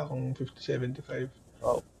yata akong 50, 75.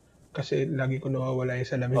 Wow. Kasi lagi ko nawawala yung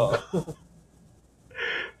salamin ko.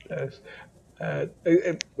 Tapos,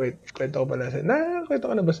 wait, kwento ko pala sa'yo. Kwento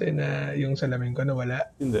ko na ba sa'yo na yung salamin ko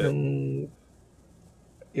nawala? Hindi.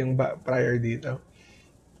 Yung prior dito.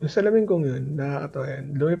 Yung salamin kong yun, nakakatawa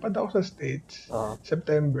yan. Lumipad ako sa States,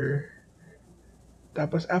 September.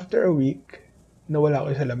 Tapos after a week, nawala ko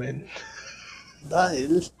yung salamin.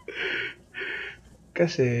 Dahil?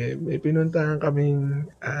 Kasi may pinuntahan kaming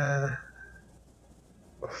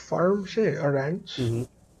farm siya, a ranch.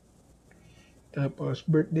 Tapos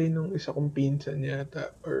birthday nung isa kong pinsan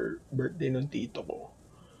yata, or birthday nung tito ko.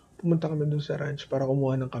 Pumunta kami dun sa ranch para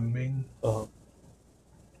kumuha ng kambing.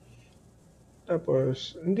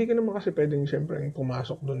 Tapos, hindi ka naman kasi pwedeng siyempre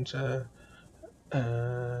pumasok dun sa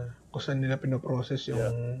kung saan nila pinoprocess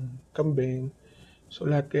yung kambing. So,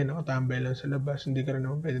 lahat kayo nakatambay lang sa labas. Hindi ka rin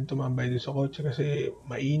naman pwedeng tumambay dun sa kotse kasi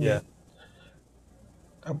mainit.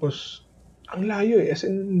 Tapos, ang layo eh. As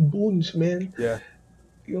in, boons, man.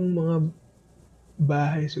 Yung mga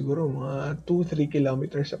bahay siguro, mga 2-3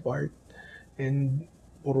 kilometers apart. And,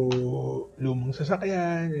 puro lumang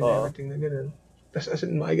sasakyan and everything na ganun. Tapos as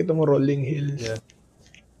in, makikita mo rolling hills.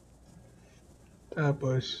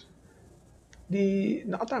 Tapos,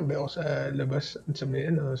 nakatambay ako sa labas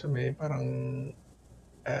sa may parang,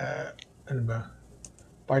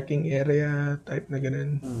 parking area type na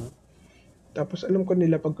ganun. Tapos alam ko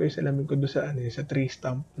nila pag ko yung salamin ko doon sa tree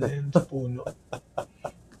stump na yun, sa puno.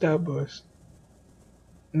 Tapos,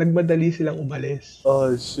 nagmadali silang umalis.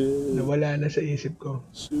 Oh, shit. Nawala na sa isip ko.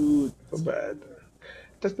 Shoot. So bad.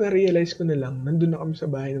 Tapos na-realize ko na lang, nandun na kami sa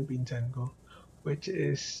bahay ng pinsan ko, which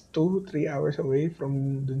is 2-3 hours away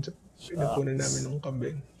from dun sa pinapunan namin ng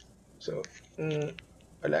kambing. So,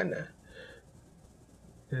 wala na.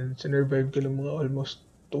 And sinurvive ko ng mga almost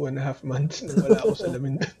 2.5 months nang wala ako sa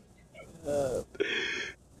lamin.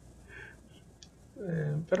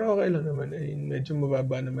 Pero okay lang naman. Medyo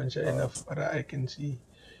mababa naman siya enough para I can see.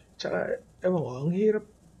 Tsaka, ewan ko,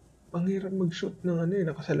 ang hirap mag-shoot ng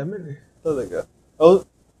nakasalamin eh. Talaga? Oh,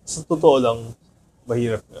 sa totoo lang,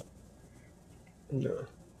 mahirap nga. No.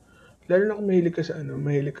 Lalo na kung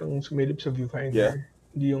mahilig kang sumilip sa viewfinder.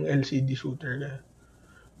 Hindi yung LCD shooter ka.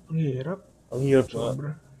 Ang hirap. Ang hirap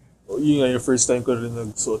sobra. Yun nga, yung first time ko rin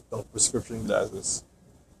nagsuot ng prescription glasses.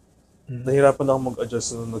 Nahirapan ako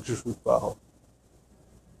mag-adjust nung nag-shoot pa ako.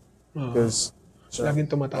 Because, laging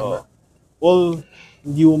tumatama. Well,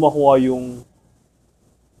 hindi mo makuha yung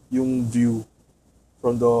view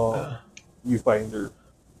from the viewfinder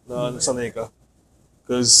na nasanay ka.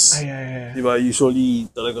 Because, di ba, usually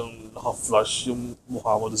talagang naka-flush yung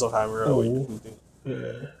mukha mo doon sa camera when you're shooting.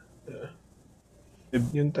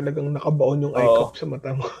 Yung talagang nakabaon yung eye cup sa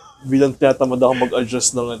mata mo. Bilang tinatamad ako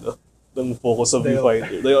mag-adjust ng focus sa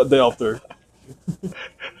viewfinder, diopter.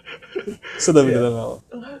 Sa dami na lang ako.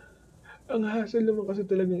 Ang hassle naman kasi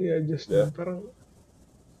talagang i-adjust na. Parang,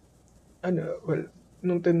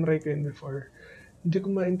 nung tinry ko yun before, hindi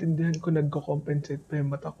ko maintindihan kung nagko-compensate pa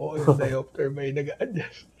yung mata ko o yung diopter ba yung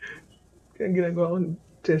nag-a-adjust. Kaya ang ginagawa ko,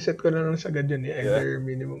 set ko na lang sa agad yun either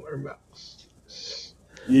minimum or max.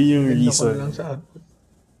 Yun yung reason lang sa output.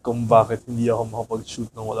 Kung bakit hindi ako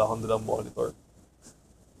makapag-shoot nang wala akong dalang monitor.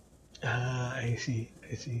 I see.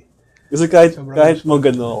 Kasi kahit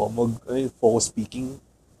focus peaking,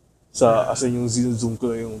 as in yung zoom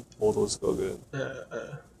ko na yung photos ko, ganun.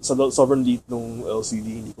 sobrang liit nung LCD,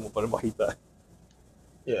 hindi ko mo pa rin makita.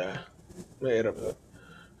 Yeah. Mahirap.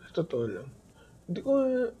 Totoo lang. Hindi ko,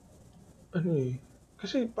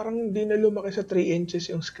 kasi parang hindi na lumaki sa 3 inches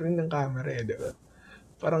yung screen ng camera diba?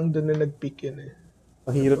 Parang doon na nag-peak yun eh.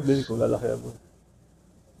 Mahirap din kung lalaki mo.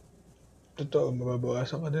 Totoo,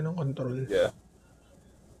 mababawasan ka din ng control. Yeah.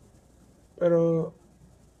 Pero,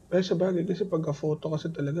 sa bagay kasi pagka-photo kasi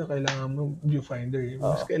talaga kailangan mo viewfinder eh.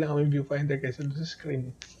 Mas kailangan mo yung viewfinder kaysa doon sa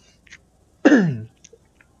screen.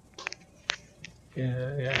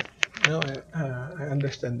 Yeah. No, I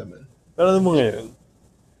understand naman. Pero alam mo ngayon,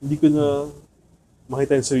 hindi ko na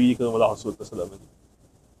makita yung sarili ko na wala akong suot na salamin.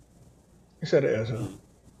 Seryoso.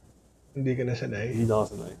 Hindi ka na sanay. Hindi na ako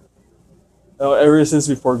sanay. Ever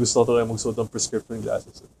since before, gusto ko talaga magsuot ng prescription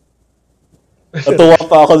glasses. Natuwa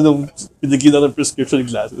pa ako nung pinigyan ako ng prescription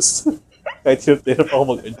glasses. Kahit hirap ako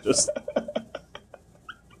mag-adjust.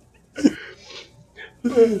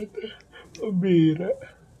 Pabira.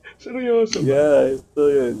 Seryoso ba? Yeah, ito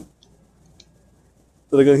yun.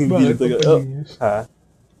 Talagang hindi Bakit na talaga. Pampa-genius? Ha?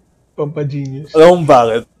 Pampa-genius? Alam mo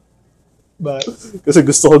bakit? Bakit? Kasi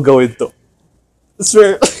gusto ko gawin to. I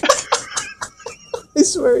swear. I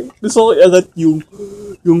swear. Gusto ko i-agat yung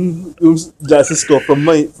glasses ko from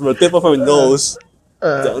the tip of my nose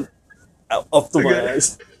down up to my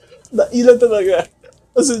eyes. Ilan talaga.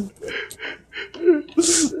 Kasi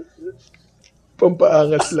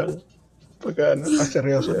Pampaangas lang. Pagka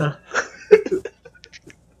seryoso na.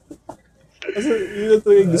 Kasi yun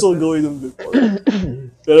talaga yung gusto ko gawin nung before.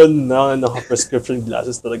 Pero naka-prescription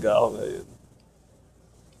glasses talaga ako ngayon.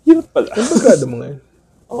 Hirap pala. Ano ba grado mo ngayon?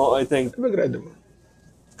 I think Ano ba grado mo?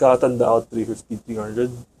 kakatanda ako 350,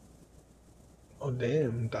 300. Oh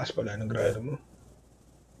damn, taas pala ng grado mo.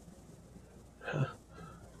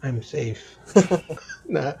 I'm safe.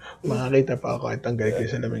 Na makakita pa ako kahit tanggal ko yung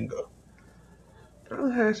salamin ko. Pero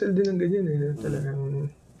ang hassle din ng ganyan eh. Talagang...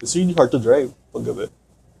 It's really hard to drive pag gabi.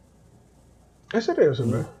 seryoso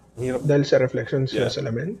ba? Hirap. Dahil sa reflections Yeah. sa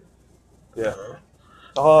salamin? Yeah.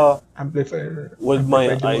 Saka, Amplifier. with my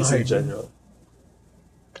amplified yung eyes mga in height. general.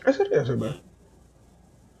 Seryoso ba?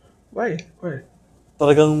 Why?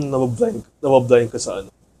 Talagang nabablind ka sa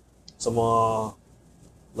sa mga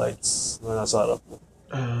lights na nasa harap mo.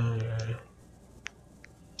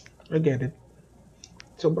 I get it.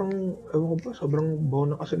 Ewan ko ba, sobrang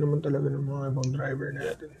bona kasi naman talaga ng mga ibang driver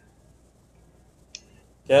natin.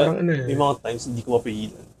 Kaya, Parang ano eh. may mga times hindi ko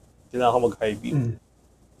mapigilan. Kailangan ko mag-high beam.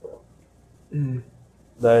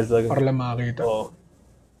 Dahil talagang, Para lang makakita.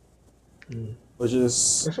 which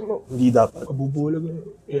is, Kasi hindi dapat. mabubulag.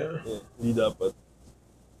 Yeah. Hindi dapat.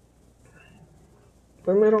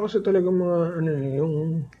 Pero meron kasi talaga mga,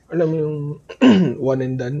 yung, alam mo yung one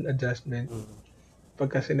and done adjustment.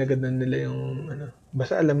 Pagka sinagadan nila yung,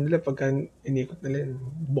 basta alam nila pagka inikot nila yun,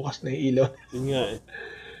 bukas na yung ilaw. Yun nga eh.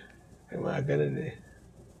 May mga ganun eh.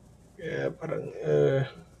 Kaya parang,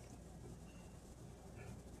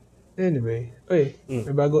 anyway.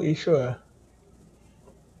 May bagong issue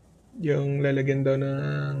Yung lalagyan daw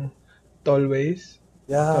ng tollways.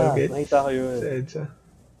 Yeah, Tollgate. nakita ko yun. Sa EDSA.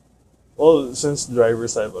 Well, since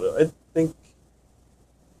driver's side, I think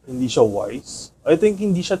hindi siya wise. I think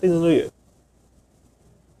hindi siya tinuloy eh.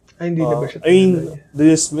 Hindi na ba siya I mean,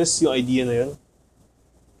 dismiss yung idea na yun.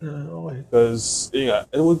 okay. Because,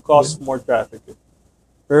 it would cause more traffic.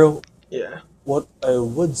 Pero, Yeah. what I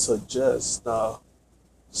would suggest na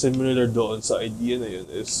similar doon sa idea na yun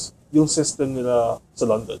is yung system nila sa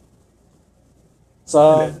London.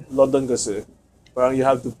 Sa London kasi, parang you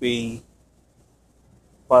have to pay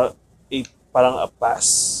parang a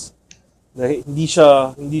pass na hindi siya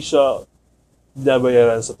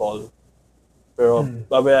binabayaran sa toll. Pero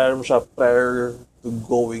babayaran mo siya prior to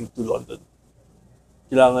going to London.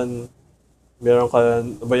 Kailangan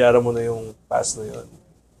bayaran mo na yung pass na yun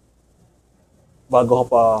bago ka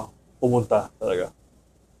pa pumunta talaga.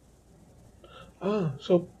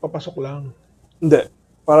 So papasok lang. Hindi.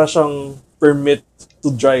 Para siyang permit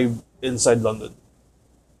to drive inside London.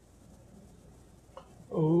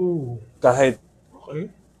 Oh. Kahit,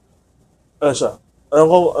 Okay. siya. Alam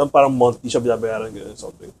ko, parang monthly siya binabayaran ganun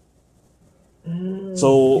something.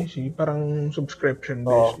 So, I see. Parang subscription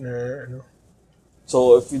based na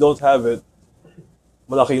So, if you don't have it,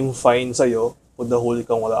 malaki yung fine sa'yo kung nahuli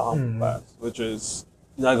kang wala kang pass. Which is,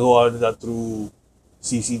 ginagawa nila through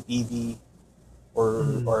CCTV or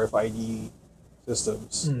RFID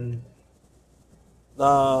systems. Na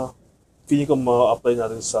feeling ko ma-apply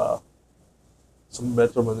natin sa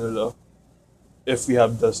Metro Manila if we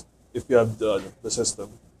have the system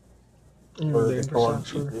or the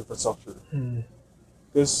technology, the infrastructure.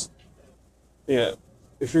 Because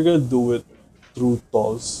if you're gonna do it through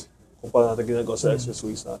tolls, kung paano natin ginagawa sa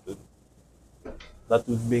expressways natin. That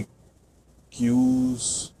would make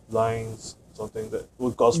queues, lines, something that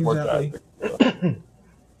would cause more Exactly. traffic. Diba?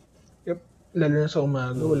 Yep. Lalo na sa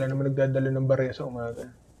umaga. Wala naman nagdadala ng barya sa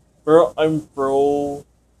umaga. Pero I'm pro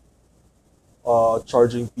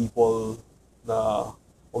charging people na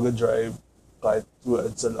mag-drive kahit 2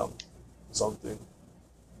 EDSA lang. Something.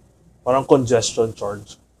 Parang congestion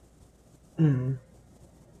charge.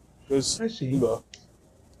 Because, I see. diba,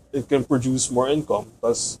 it can produce more income.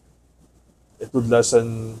 Plus, it would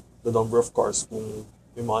lessen the number of cars kung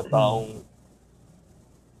may mga taong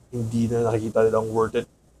hindi na nakikita nilang worth it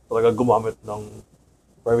talaga gumamit ng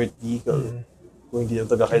private vehicle kung hindi na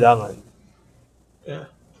talaga kailangan. Yeah.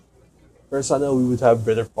 Pero sana we would have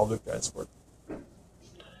better public transport.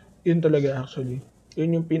 Yun talaga actually.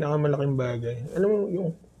 Yun yung pinakamalaking bagay. Alam mo,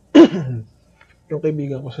 yung yung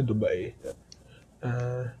kaibigan ko sa Dubai,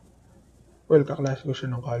 well, kaklase ko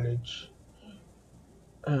siya ng college.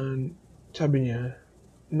 And sabi niya,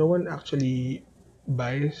 no one actually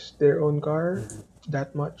buys their own car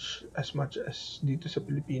that much as dito sa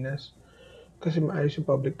Pilipinas. Kasi maayos yung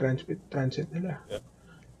public transit nila. Yeah.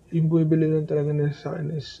 Yung bumibili lang talaga nila sa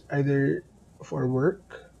akin is either for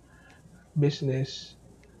work, business,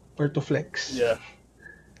 or to flex. Yeah.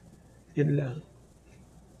 Yun lang.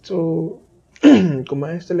 So, kung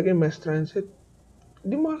maayos talaga yung mass transit,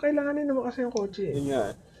 hindi mo kakailanganin naman kasi yung kotse. Yun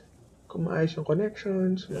nga. Kung maayos yung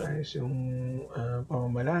connections, maayos yung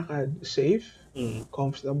pamamalakad, safe,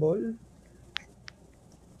 comfortable.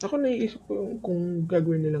 Ako naiisip ko yung kung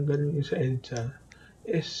gagawin nilang ganun yung sa EDSA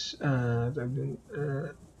is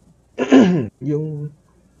yung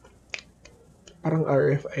parang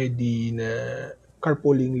RFID na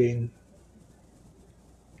carpooling lane.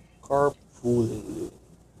 Carpooling lane.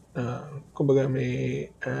 Kumbaga may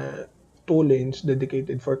 2 lanes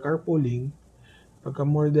dedicated for carpooling. Pagka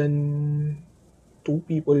more than 2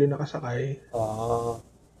 people yung nakasakay,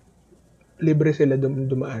 libre sila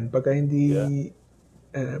dumaan. Pagka hindi,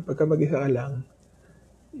 pagka mag-isa ka lang,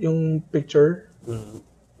 yung picture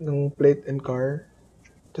ng plate and car,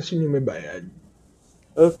 tapos yun yung may bayad.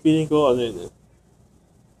 Feeling ko, ano yun eh.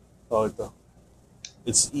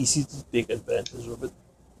 It's easy to take advantage of it.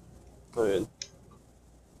 Ayun.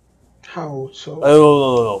 How so?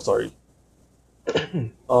 No, sorry.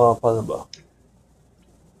 Paano ba?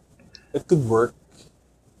 It could work,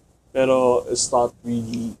 pero it's not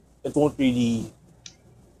really, it won't really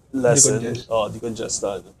lessen, decongest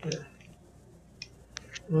that. Yeah.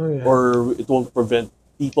 Oh, yeah. Or it won't prevent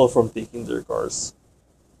people from taking their cars.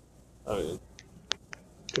 Ayun.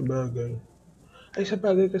 Sabagay. Ay, sa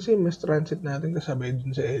bagay kasi, mas transit natin kasabay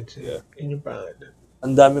dun sa EDSA. Yeah. Yun yung pangalan.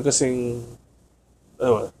 Ang dami kasing,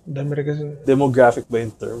 Dami rin kasi, demographic ba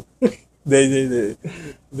yung term?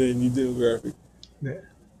 Hindi demographic.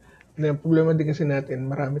 ang problema din kasi natin,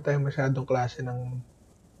 marami tayong masyadong klase ng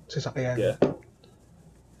sasakyan. Yeah.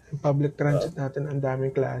 Yung public transit natin, ang daming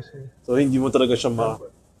klase. So, hindi mo talaga siya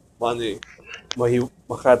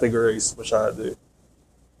ma-categorize masyado eh.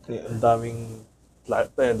 Yeah. Ang daming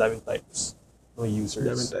types ng users.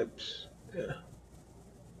 Daming types. Yeah.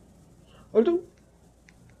 Although,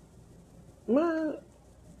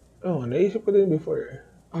 naisip ko din before.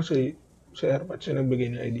 Actually, si AirPods yung nagbigay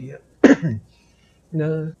ng idea.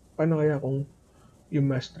 Na, paano kaya kung yung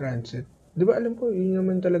mass transit? Di ba alam ko, yun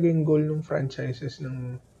naman talaga yung goal ng franchises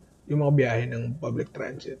ng yung mga biyahe ng public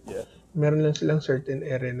transit. Yeah. Meron lang silang certain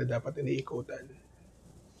area na dapat iniikutan.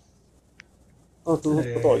 Totoo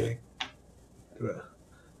yun. Diba?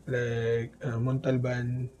 Like,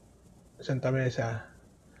 Montalban, Santa Mesa,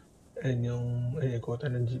 and yung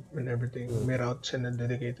ikutan ng jeep and everything. May route siya na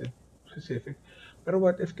dedicated specific. Pero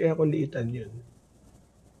what if kaya ko liitan yun?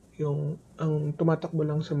 Yung, ang tumatakbo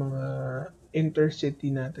lang sa mga intercity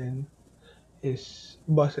natin is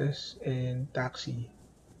buses and taxi.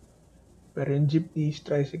 Pero yung jeepneys,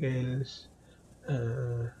 tricycles,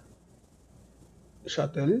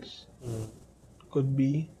 shuttles, could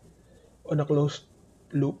be on a closed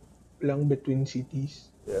loop lang between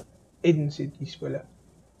cities. Yeah. In cities pala.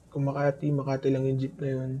 Kung Makati lang yung jeep na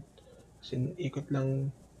yun. Sin ikot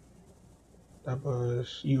lang.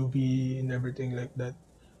 Tapos UV and everything like that.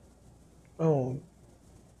 Oh,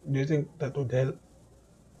 do you think that would help?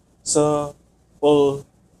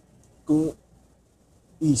 Kung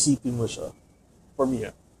isipin mo siya, for me,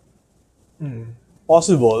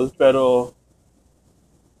 possible, pero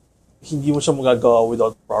hindi mo siya magagawa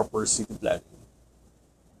without proper city planning.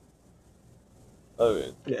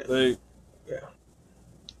 I mean,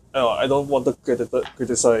 I don't want to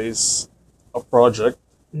criticize a project,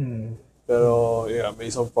 pero may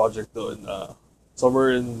isang project doon na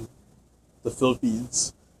somewhere in the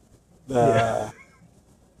Philippines Yeah. na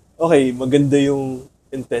okay, maganda yung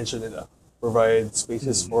intention nila. Provide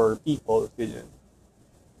spaces Mm. for people, ganyan.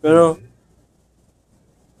 Pero Mm.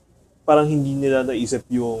 parang hindi nila naisip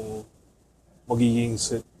yung magiging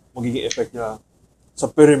magiging effect niya sa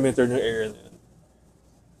perimeter ng area na yun.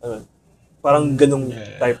 Ano, parang Mm. ganong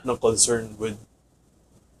Yeah. type ng concern with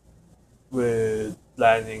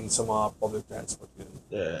planning sa mga public transport. Yun.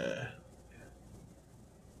 Yeah.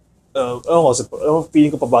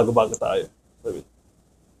 Feeling ko pa bago-bago tayo. Sabi.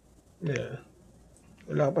 Yeah.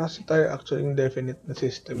 Wala pa kasi tayo actually yung definite na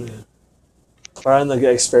system. Mm. Parang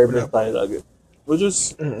nag-experiment Wala. tayo lagi. Which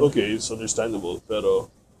is, Mm. okay, it's understandable. Pero,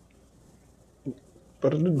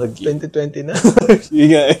 Pero 2020 na. yun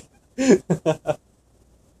nga eh.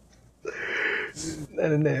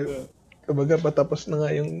 Ano na eh. Kumbaga patapos na nga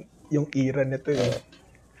yung era nito eh.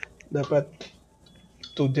 Dapat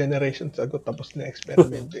 2 generations ago tapos na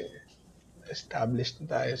experimenting. Established na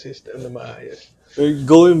tayo system na maayos.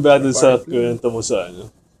 Going back dun sa Apparently, kwento mo sa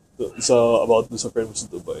about dun sa friend mo sa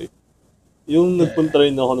Dubai. Yung nagpunta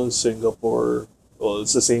rin ako ng Singapore, well,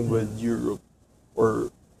 it's the same with Europe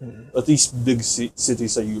or at least big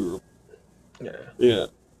cities sa Europe. yeah. Yeah.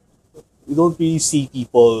 You don't really see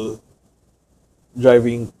people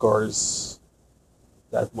driving cars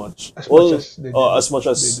that much. As much as they do, as much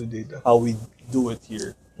as they do dito. how we do it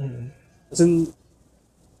here. Mm. As in,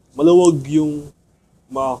 malawag yung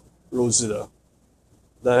mga roads nila.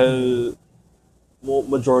 Dahil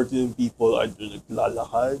majority ng people either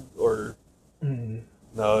naglalakad or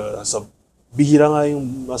bihira nga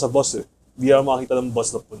yung nasa bus eh. Bihira makakita ng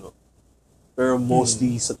bus na puno. Pero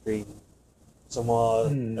mostly sa train. Sa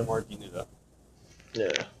mga MRT nila.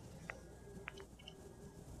 Yeah.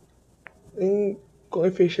 Kung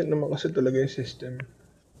efficient naman kasi talaga yung system,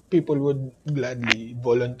 people would gladly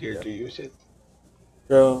volunteer to use it.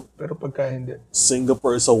 Pero pagka hindi.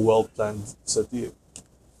 Singapore is a well-planned city.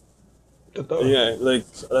 Totoo. Yeah, like,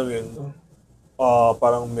 alam mo yun,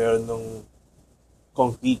 parang meron ng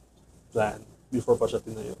concrete plan before pa siya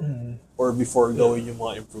tinayo. Or before gawin yung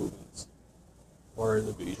mga improvements or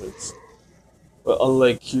innovations. But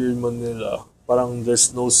unlike here in Manila, parang there's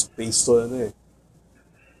no space to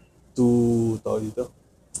tawag dito,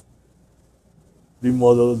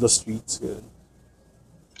 remodel the streets, ganun.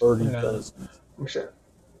 Or retail the streets.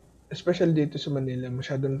 Especially dito sa Manila,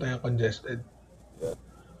 masyado na tayong congested. Yeah.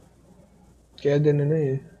 Kaya din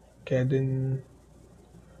kaya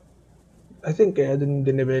din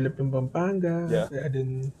dinevelop yung Pampanga. Yeah. Kaya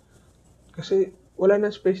din, kasi wala na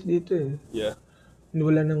space dito eh. Yeah.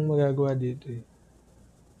 Wala nang magagawa dito eh.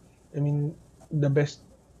 I mean, the best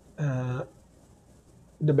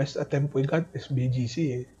attempt we got is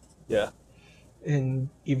BGC eh. Yeah. And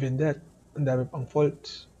even that, ang dami pang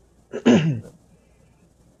faults.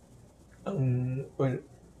 Well,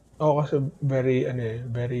 ako kasi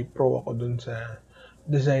very pro ako dun sa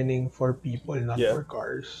designing for people, not for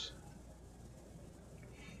cars.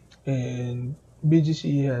 And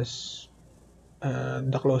BGC has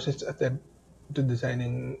the closest attempt to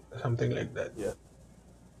designing something like that. Yeah.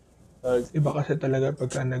 Iba kasi talaga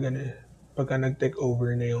pagka nag-take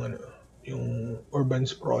over na yung urban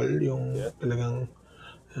sprawl, yung talagang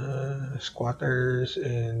squatters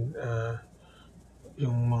and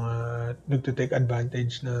yung mga nagte-take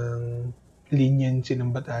advantage ng leniency ng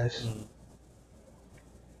batas.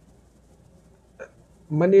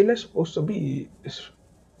 Manila supposed to be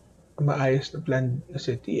maayos na planned na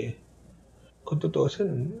city eh. Kung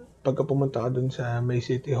tutuusin, pagka pumunta ka dun sa may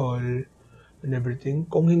City Hall and everything,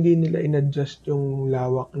 kung hindi nila in-adjust yung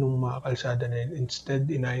lawak ng mga kalsada na yun, instead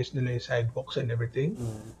inayos nila yung sidewalks and everything,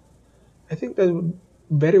 I think that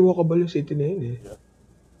very walkable yung city na yun eh. Yeah.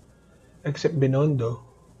 Except Binondo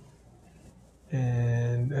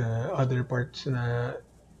and other parts na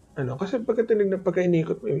kasi pagka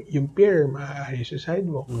inikot mo yung pier, maayos yung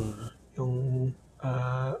sidewalk. Yung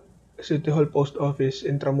City Hall Post Office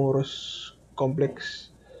Intramuros Complex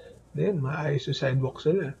din, maayos yung sidewalks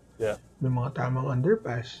nila. Yeah. May mga tamang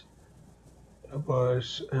underpass.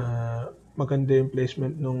 Tapos maganda yung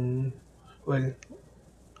placement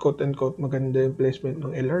quote-unquote maganda yung placement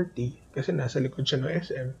ng LRT kasi nasa likod siya ng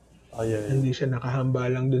SM. Yeah. Hindi siya nakahamba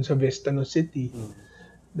lang dun sa Vesta ng city.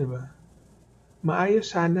 Diba?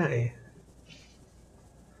 Maayos sana eh.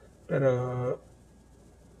 Pero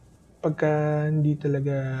pagka hindi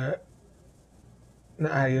talaga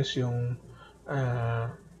naayos yung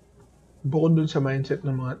bukod dun sa mindset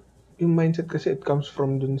ng yung mindset kasi it comes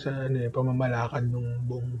from dun sa pamamalakad ng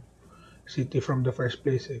buong city from the first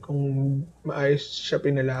place eh. Kung maayos siya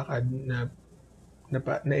pinalakad na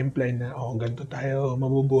imply na ganito tayo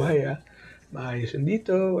mabubuhay maayos yun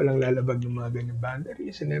dito, walang lalabag ng mga ganyan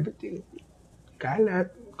boundaries and everything.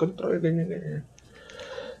 Kalat, control, ganyan.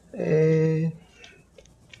 Eh,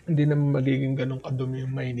 hindi naman magiging ganun kadumi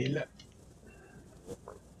yung Maynila.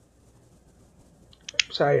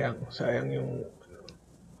 Sayang yung,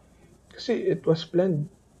 kasi it was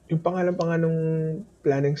planned. Yung pangalan pa nga nung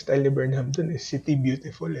planning style ni Burnham dun is City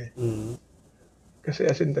Beautiful eh. Mm. Kasi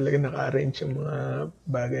as in talaga naka-arrange yung mga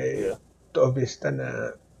bagay to a vista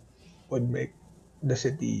na would make the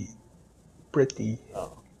city pretty.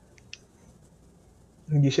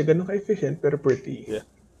 Hindi siya ganun ka-efficient pero pretty. Yeah.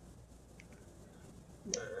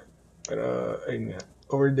 Pero ayun nga,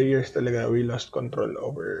 over the years talaga we lost control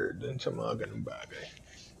over dun sa mga ganung bagay.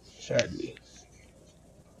 Sadly.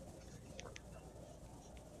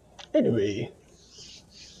 Anyway.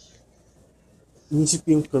 Inisip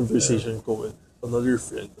yung conversation ko with another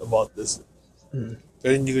friend about this.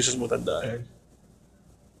 Pero hindi ko siya matandaan.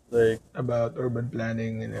 Like, about urban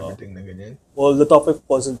planning and everything na ganyan? Well, the topic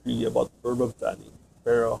wasn't really about urban planning,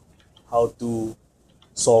 pero how to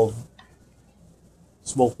solve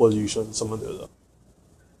smoke pollution sa Manila.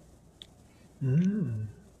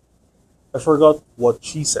 I forgot what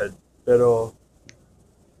she said, pero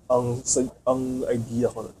ang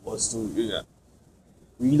idea ko was to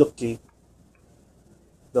relocate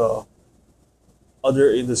the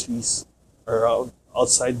other industries around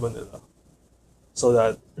outside Manila so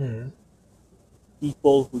that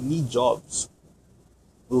people who need jobs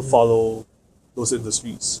will follow those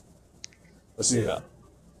industries. Kasi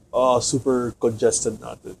super congested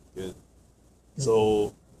natin. Yun.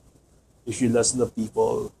 So, if you lessen the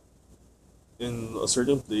people in a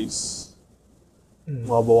certain place,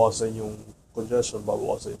 mabawasan yung congestion,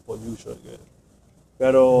 mabawasan yung pollution. Ganyan.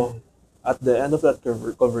 Pero, at the end of that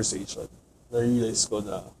conversation, na-realize ko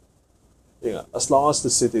na, as long as the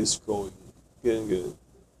city is growing,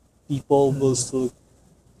 people will still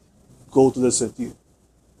go to the city.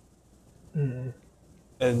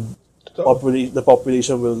 And the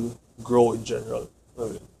population will grow in general.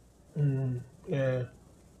 Yeah.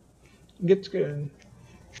 Gets ko yun.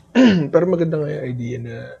 Pero maganda nga yung idea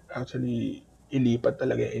na actually ilipat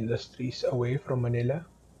talaga yung industries away from Manila.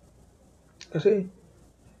 Kasi,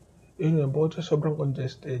 yun nga, bukod sa sobrang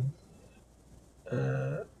congested,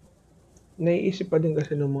 naiisip pa din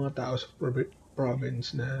kasi ng mga tao sa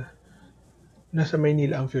province na nasa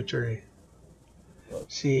Maynila ang future eh.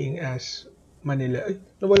 Seeing as Manila,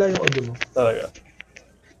 nawala yung audio mo. Talaga?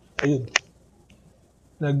 Ayun.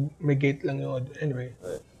 May gate lang yung audio. Anyway.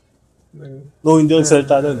 No, hindi ako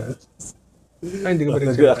salita nun. Hindi ka ba rin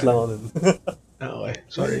nag-react lang ako nun. Okay,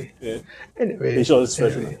 sorry. Anyway. Facial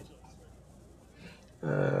expression.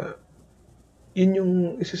 Yun yung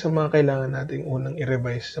isa sa mga kailangan nating unang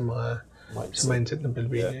i-revise sa mga sa mindset ng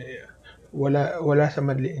Pilipino. Yeah. Wala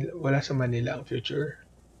sa Manila ang future.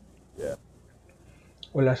 Yeah.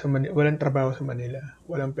 Walang trabaho sa Manila,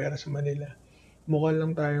 walang pera sa Manila. Mukha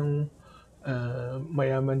lang tayong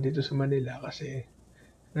mayaman dito sa Manila kasi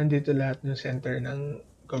nandito lahat ng center ng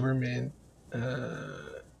government,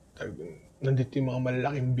 nandito yung mga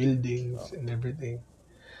malalaking buildings and everything.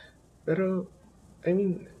 Pero, I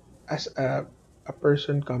mean, as a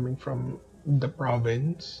person coming from the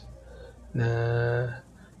province na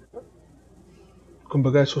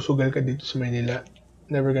kumbaga susugal ka dito sa Manila,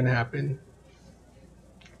 never gonna happen.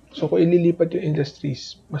 So, kung ililipat yung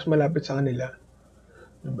industries, mas malapit sa kanila,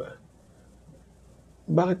 diba?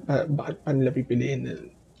 Bakit pa nila pipiliin na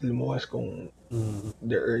lumuwas kung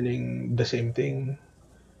they're earning the same thing?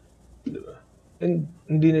 Diba? And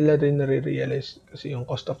hindi nila rin nare-realize kasi yung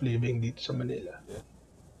cost of living dito sa Manila. Yeah.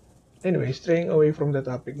 Anyway, straying away from the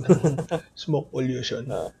topic ng smoke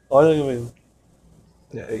pollution. Ano yun?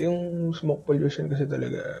 Yeah, yung smoke pollution kasi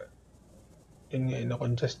talaga, yun nga,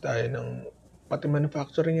 na-congest tayo ng pati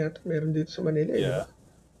manufacturing yata meron dito sa Manila. Yeah. Diba?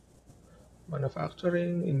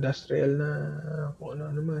 Manufacturing, industrial na, kung ano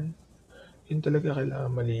naman. Yun talaga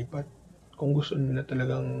kailangan malipat. Kung gusto nila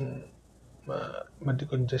talagang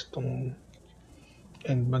ma-decongest tong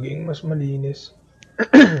and maging mas malinis,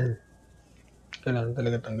 kailangan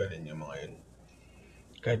talaga tanggalin yung mga yun.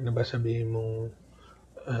 Kahit na ba sabihin mong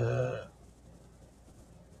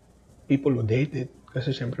people would hate it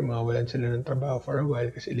kasi syempre mawawalan sila ng trabaho for a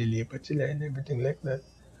while kasi lilipat sila and everything like that.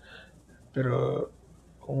 Pero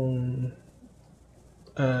kung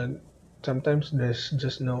sometimes there's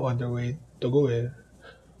just no other way to go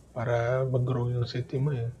para mag-grow yung city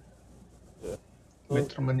mo eh. Yeah.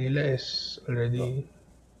 Metro Manila is already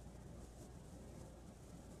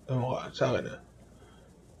sa akin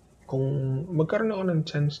kung magkaroon ako ng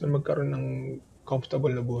chance na magkaroon ng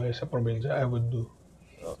comfortable na buhay sa probinsya, I would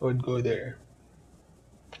go there.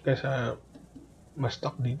 Kaya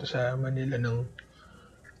ma-stuck dito sa Manila ng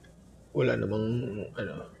wala namang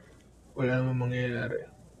mangyayari.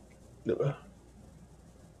 Diba?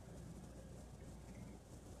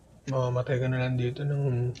 Mamamatay ka na lang dito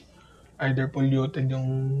ng either polluted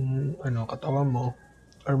yung katawan mo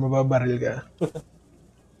or mababaril ka.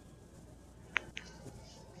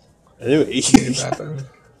 Anyway.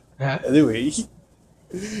 Ha? Anyway.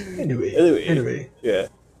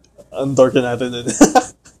 Yeah. Ang dark na natin dun.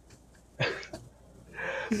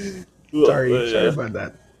 Sorry about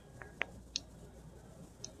that.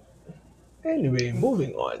 Anyway,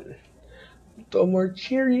 moving on to a more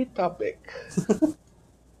cheery topic.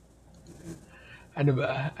 Ano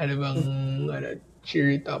bang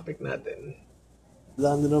cheery topic natin?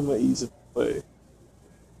 Wala na maisip pa eh.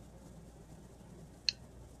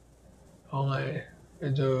 Oo nga eh.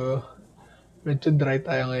 Medyo dry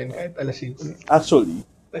tayo ngayon kahit alas 5. Actually,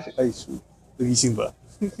 nagising ba?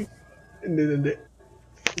 Hindi.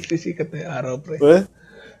 Sisikat na yung araw, pre.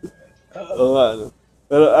 Oo nga, ano.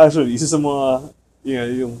 Pero actually, isa sa mga,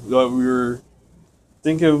 yung we were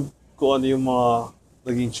thinking kung ano yung mga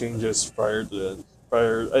naging changes prior to that.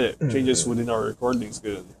 Changes within our recordings,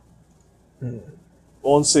 ganun. I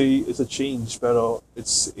won't say it's a change, pero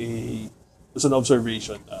it's an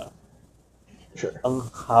observation na Sure. ang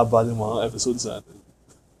haba ng mga episodes natin.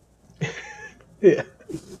 Yeah.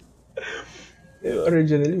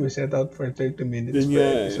 Originally, we set out for 30 minutes per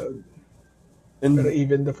episode. Pero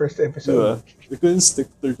even the first episode... We couldn't stick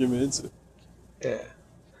 30 minutes. Yeah.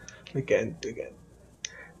 We can't.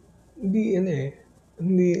 Hindi,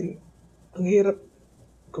 ang hirap,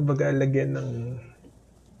 kumbaga, lagyan ng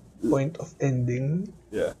point of ending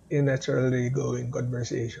in naturally going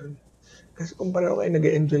conversation. Kasi kung pareho kayo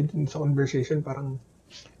nag-enjoy din sa conversation, parang,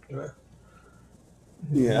 diba?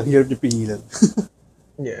 Yeah, ang hirap niya pingilan.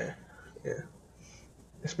 Yeah.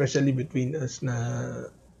 Especially between us na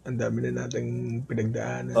ang dami na nating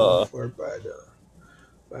pinagdaanan before pa.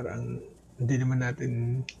 Parang hindi naman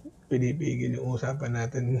natin pinipigil yung usapan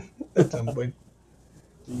natin at some point.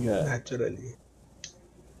 Naturally.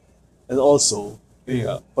 And also,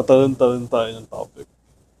 patalon-talon tayo ng topic.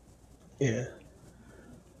 Yeah.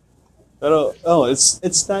 Pero,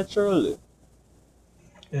 it's natural eh.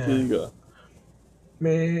 Yeah.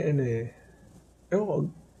 May,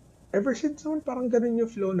 ever since naman parang ganun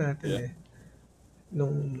yung flow natin eh.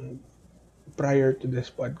 Nung prior to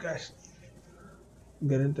this podcast.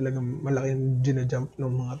 Ganun talaga malaking ginajump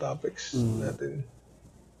ng mga topics natin.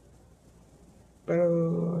 Pero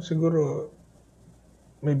siguro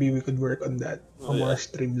maybe we could work on that. More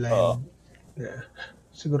streamlined. Yeah.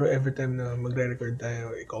 Siguro every time na magre-record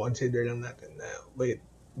tayo, i-consider lang natin na wait,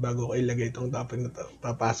 bago ko ilagay itong topic na to,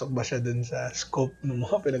 papasok ba siya dun sa scope ng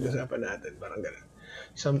mga pinag-usapan natin? Parang ganun.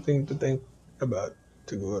 Something to think about,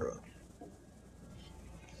 siguro.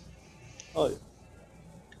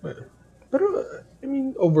 Pero, I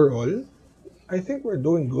mean, overall, I think we're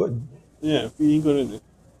doing good. Yeah, feeling ko rin eh.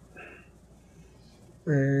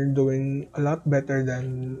 We're doing a lot better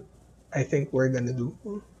than I think we're gonna do.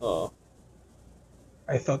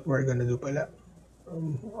 I thought we're gonna do pala.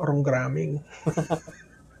 Orong-gramming.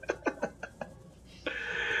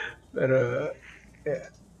 Pero,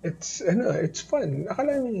 it's fun.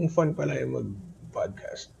 Akala yung fun pala yung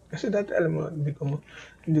mag-podcast. Kasi dati, alam mo,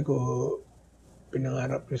 hindi ko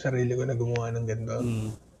pinangarap yung sarili ko na gumawa ng ganito.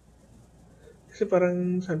 Kasi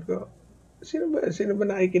parang sabi ko, sino ba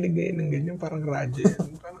nakikinig ngayon ng ganyan? Parang radyo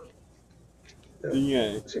yan. Parang,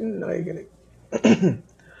 sino nakikinig?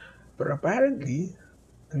 Pero apparently,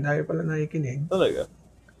 ang dami pala nakikinig. Talaga?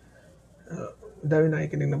 Ang dami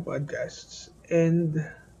nakikinig ng podcasts. And,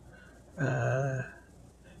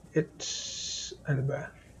 it's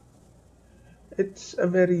a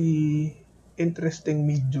very interesting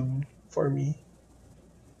medium for me.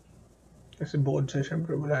 Kasi bukod sa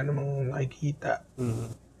syempre wala namang nakikita.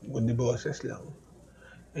 Kundi boses lang.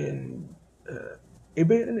 And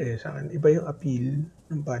iba yun sa akin. Iba yung appeal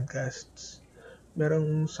ng podcasts.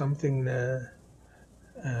 Merong something na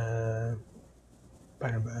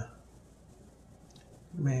paano ba?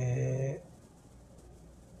 May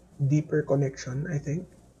deeper connection, I think.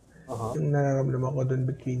 Yung nararamdaman ko dun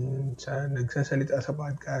between sa nagsasalita sa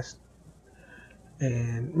podcast.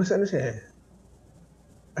 And mas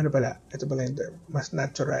ito pala yung term, mas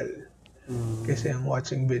natural kasi ang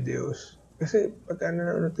watching videos. Kasi pagka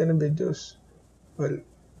nanonood ka ng videos, well,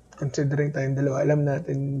 considering tayong dalawa, alam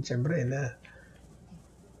natin siyempre na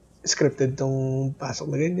scripted tong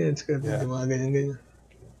pasok na ganyan, scripted yung mga ganyan-ganyan.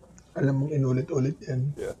 Alam mong inulit-ulit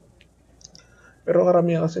yan. Yeah. Pero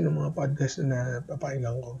karamihan kasi ng mga podcast na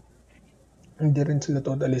napapakinggan ko, hindi rin sila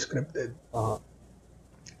totally scripted.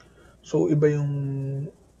 So, iba yung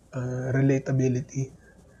relatability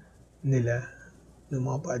nila ng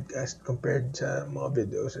mga podcast compared sa mga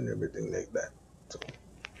videos and everything like that. So,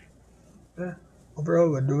 yeah,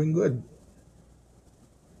 overall, we're doing good.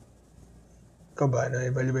 Ikaw ba? Ano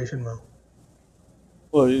evaluation mo?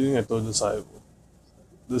 Well, yun nga told sa'yo mo.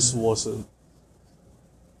 This wasn't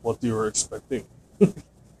what you were expecting.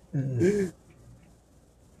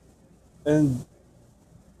 And,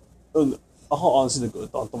 ako honestly,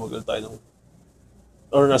 tumagal tayo ng,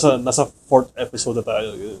 or nasa 4th episode na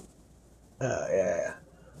tayo. Yun. Yeah.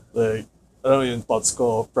 Like, ano yung thoughts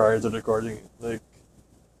ko prior to recording. Like,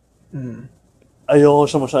 ayoko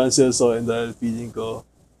siya masyadong seryosoin dahil feeling ko,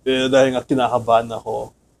 dahil nga kinakabahan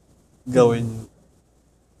ako gawin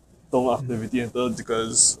tong activity ito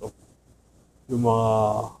because of yung mga,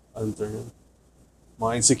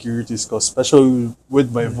 mga insecurities ko, especially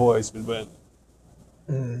with my voice, with Ben.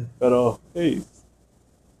 Pero, hey.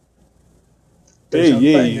 Hey,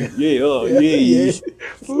 yay, yay, oh, yay.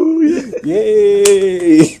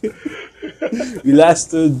 Yay! We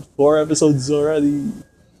lasted 4 episodes already.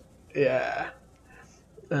 Yeah.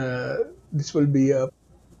 This will be a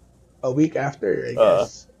week after, I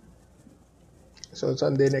guess. So,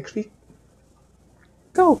 Sunday next week.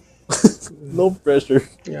 Go! No pressure.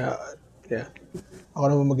 Yeah. Ako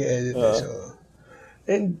naman mag-edit. So,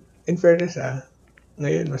 and in fairness,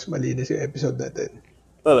 ngayon mas malinis yung episode natin.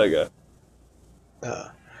 Talaga?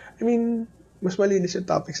 I mean, mas malinis yung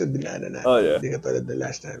topics na dinaanan natin. Oh, yeah. Hindi katulad na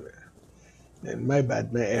last time. And my bad,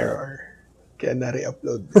 my error. Kaya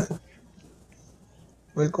na-re-upload.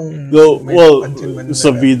 Well, kung may pansin man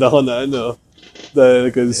sa vida ko na dahil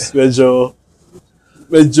kasi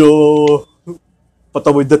medyo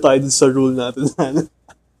patawid na tayo sa rule natin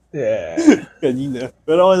yeah. kanina.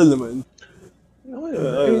 Pero ako na naman.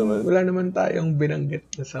 Wala naman tayong binanggit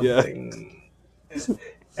na something.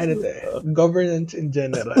 Yeah. Governance in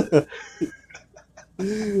general.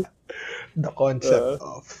 The concept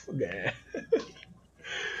of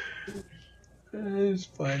it's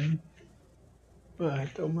fun.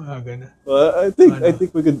 Ito umaga na. I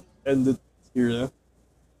think we could end it here na.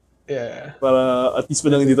 Yeah. Para at least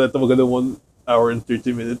hindi tayo tumagal ng 1 hour and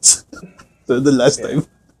 30 minutes. So the last time.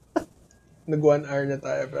 Nag 1 hour na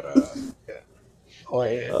tayo pero yeah.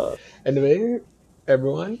 Okay. Anyway,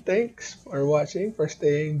 everyone, thanks for watching, for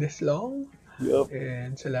staying this long. Yep.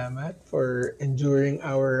 And salamat for enduring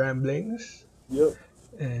our ramblings. Yep.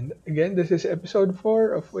 And again, this is episode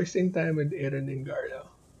 4 of Wasting Time with Aaron and Garlo.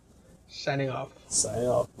 Signing off.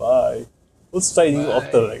 Bye. What's signing off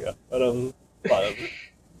talaga? Parang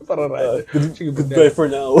para ride. Goodbye for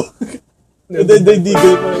now. Hindi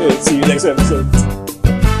good. See you next episode.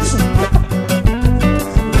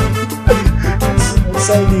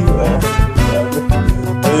 Signing off.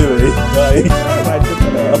 Anyway, bye.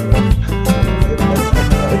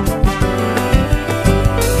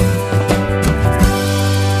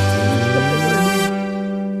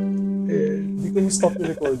 Stop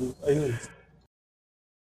the recording. Ayun.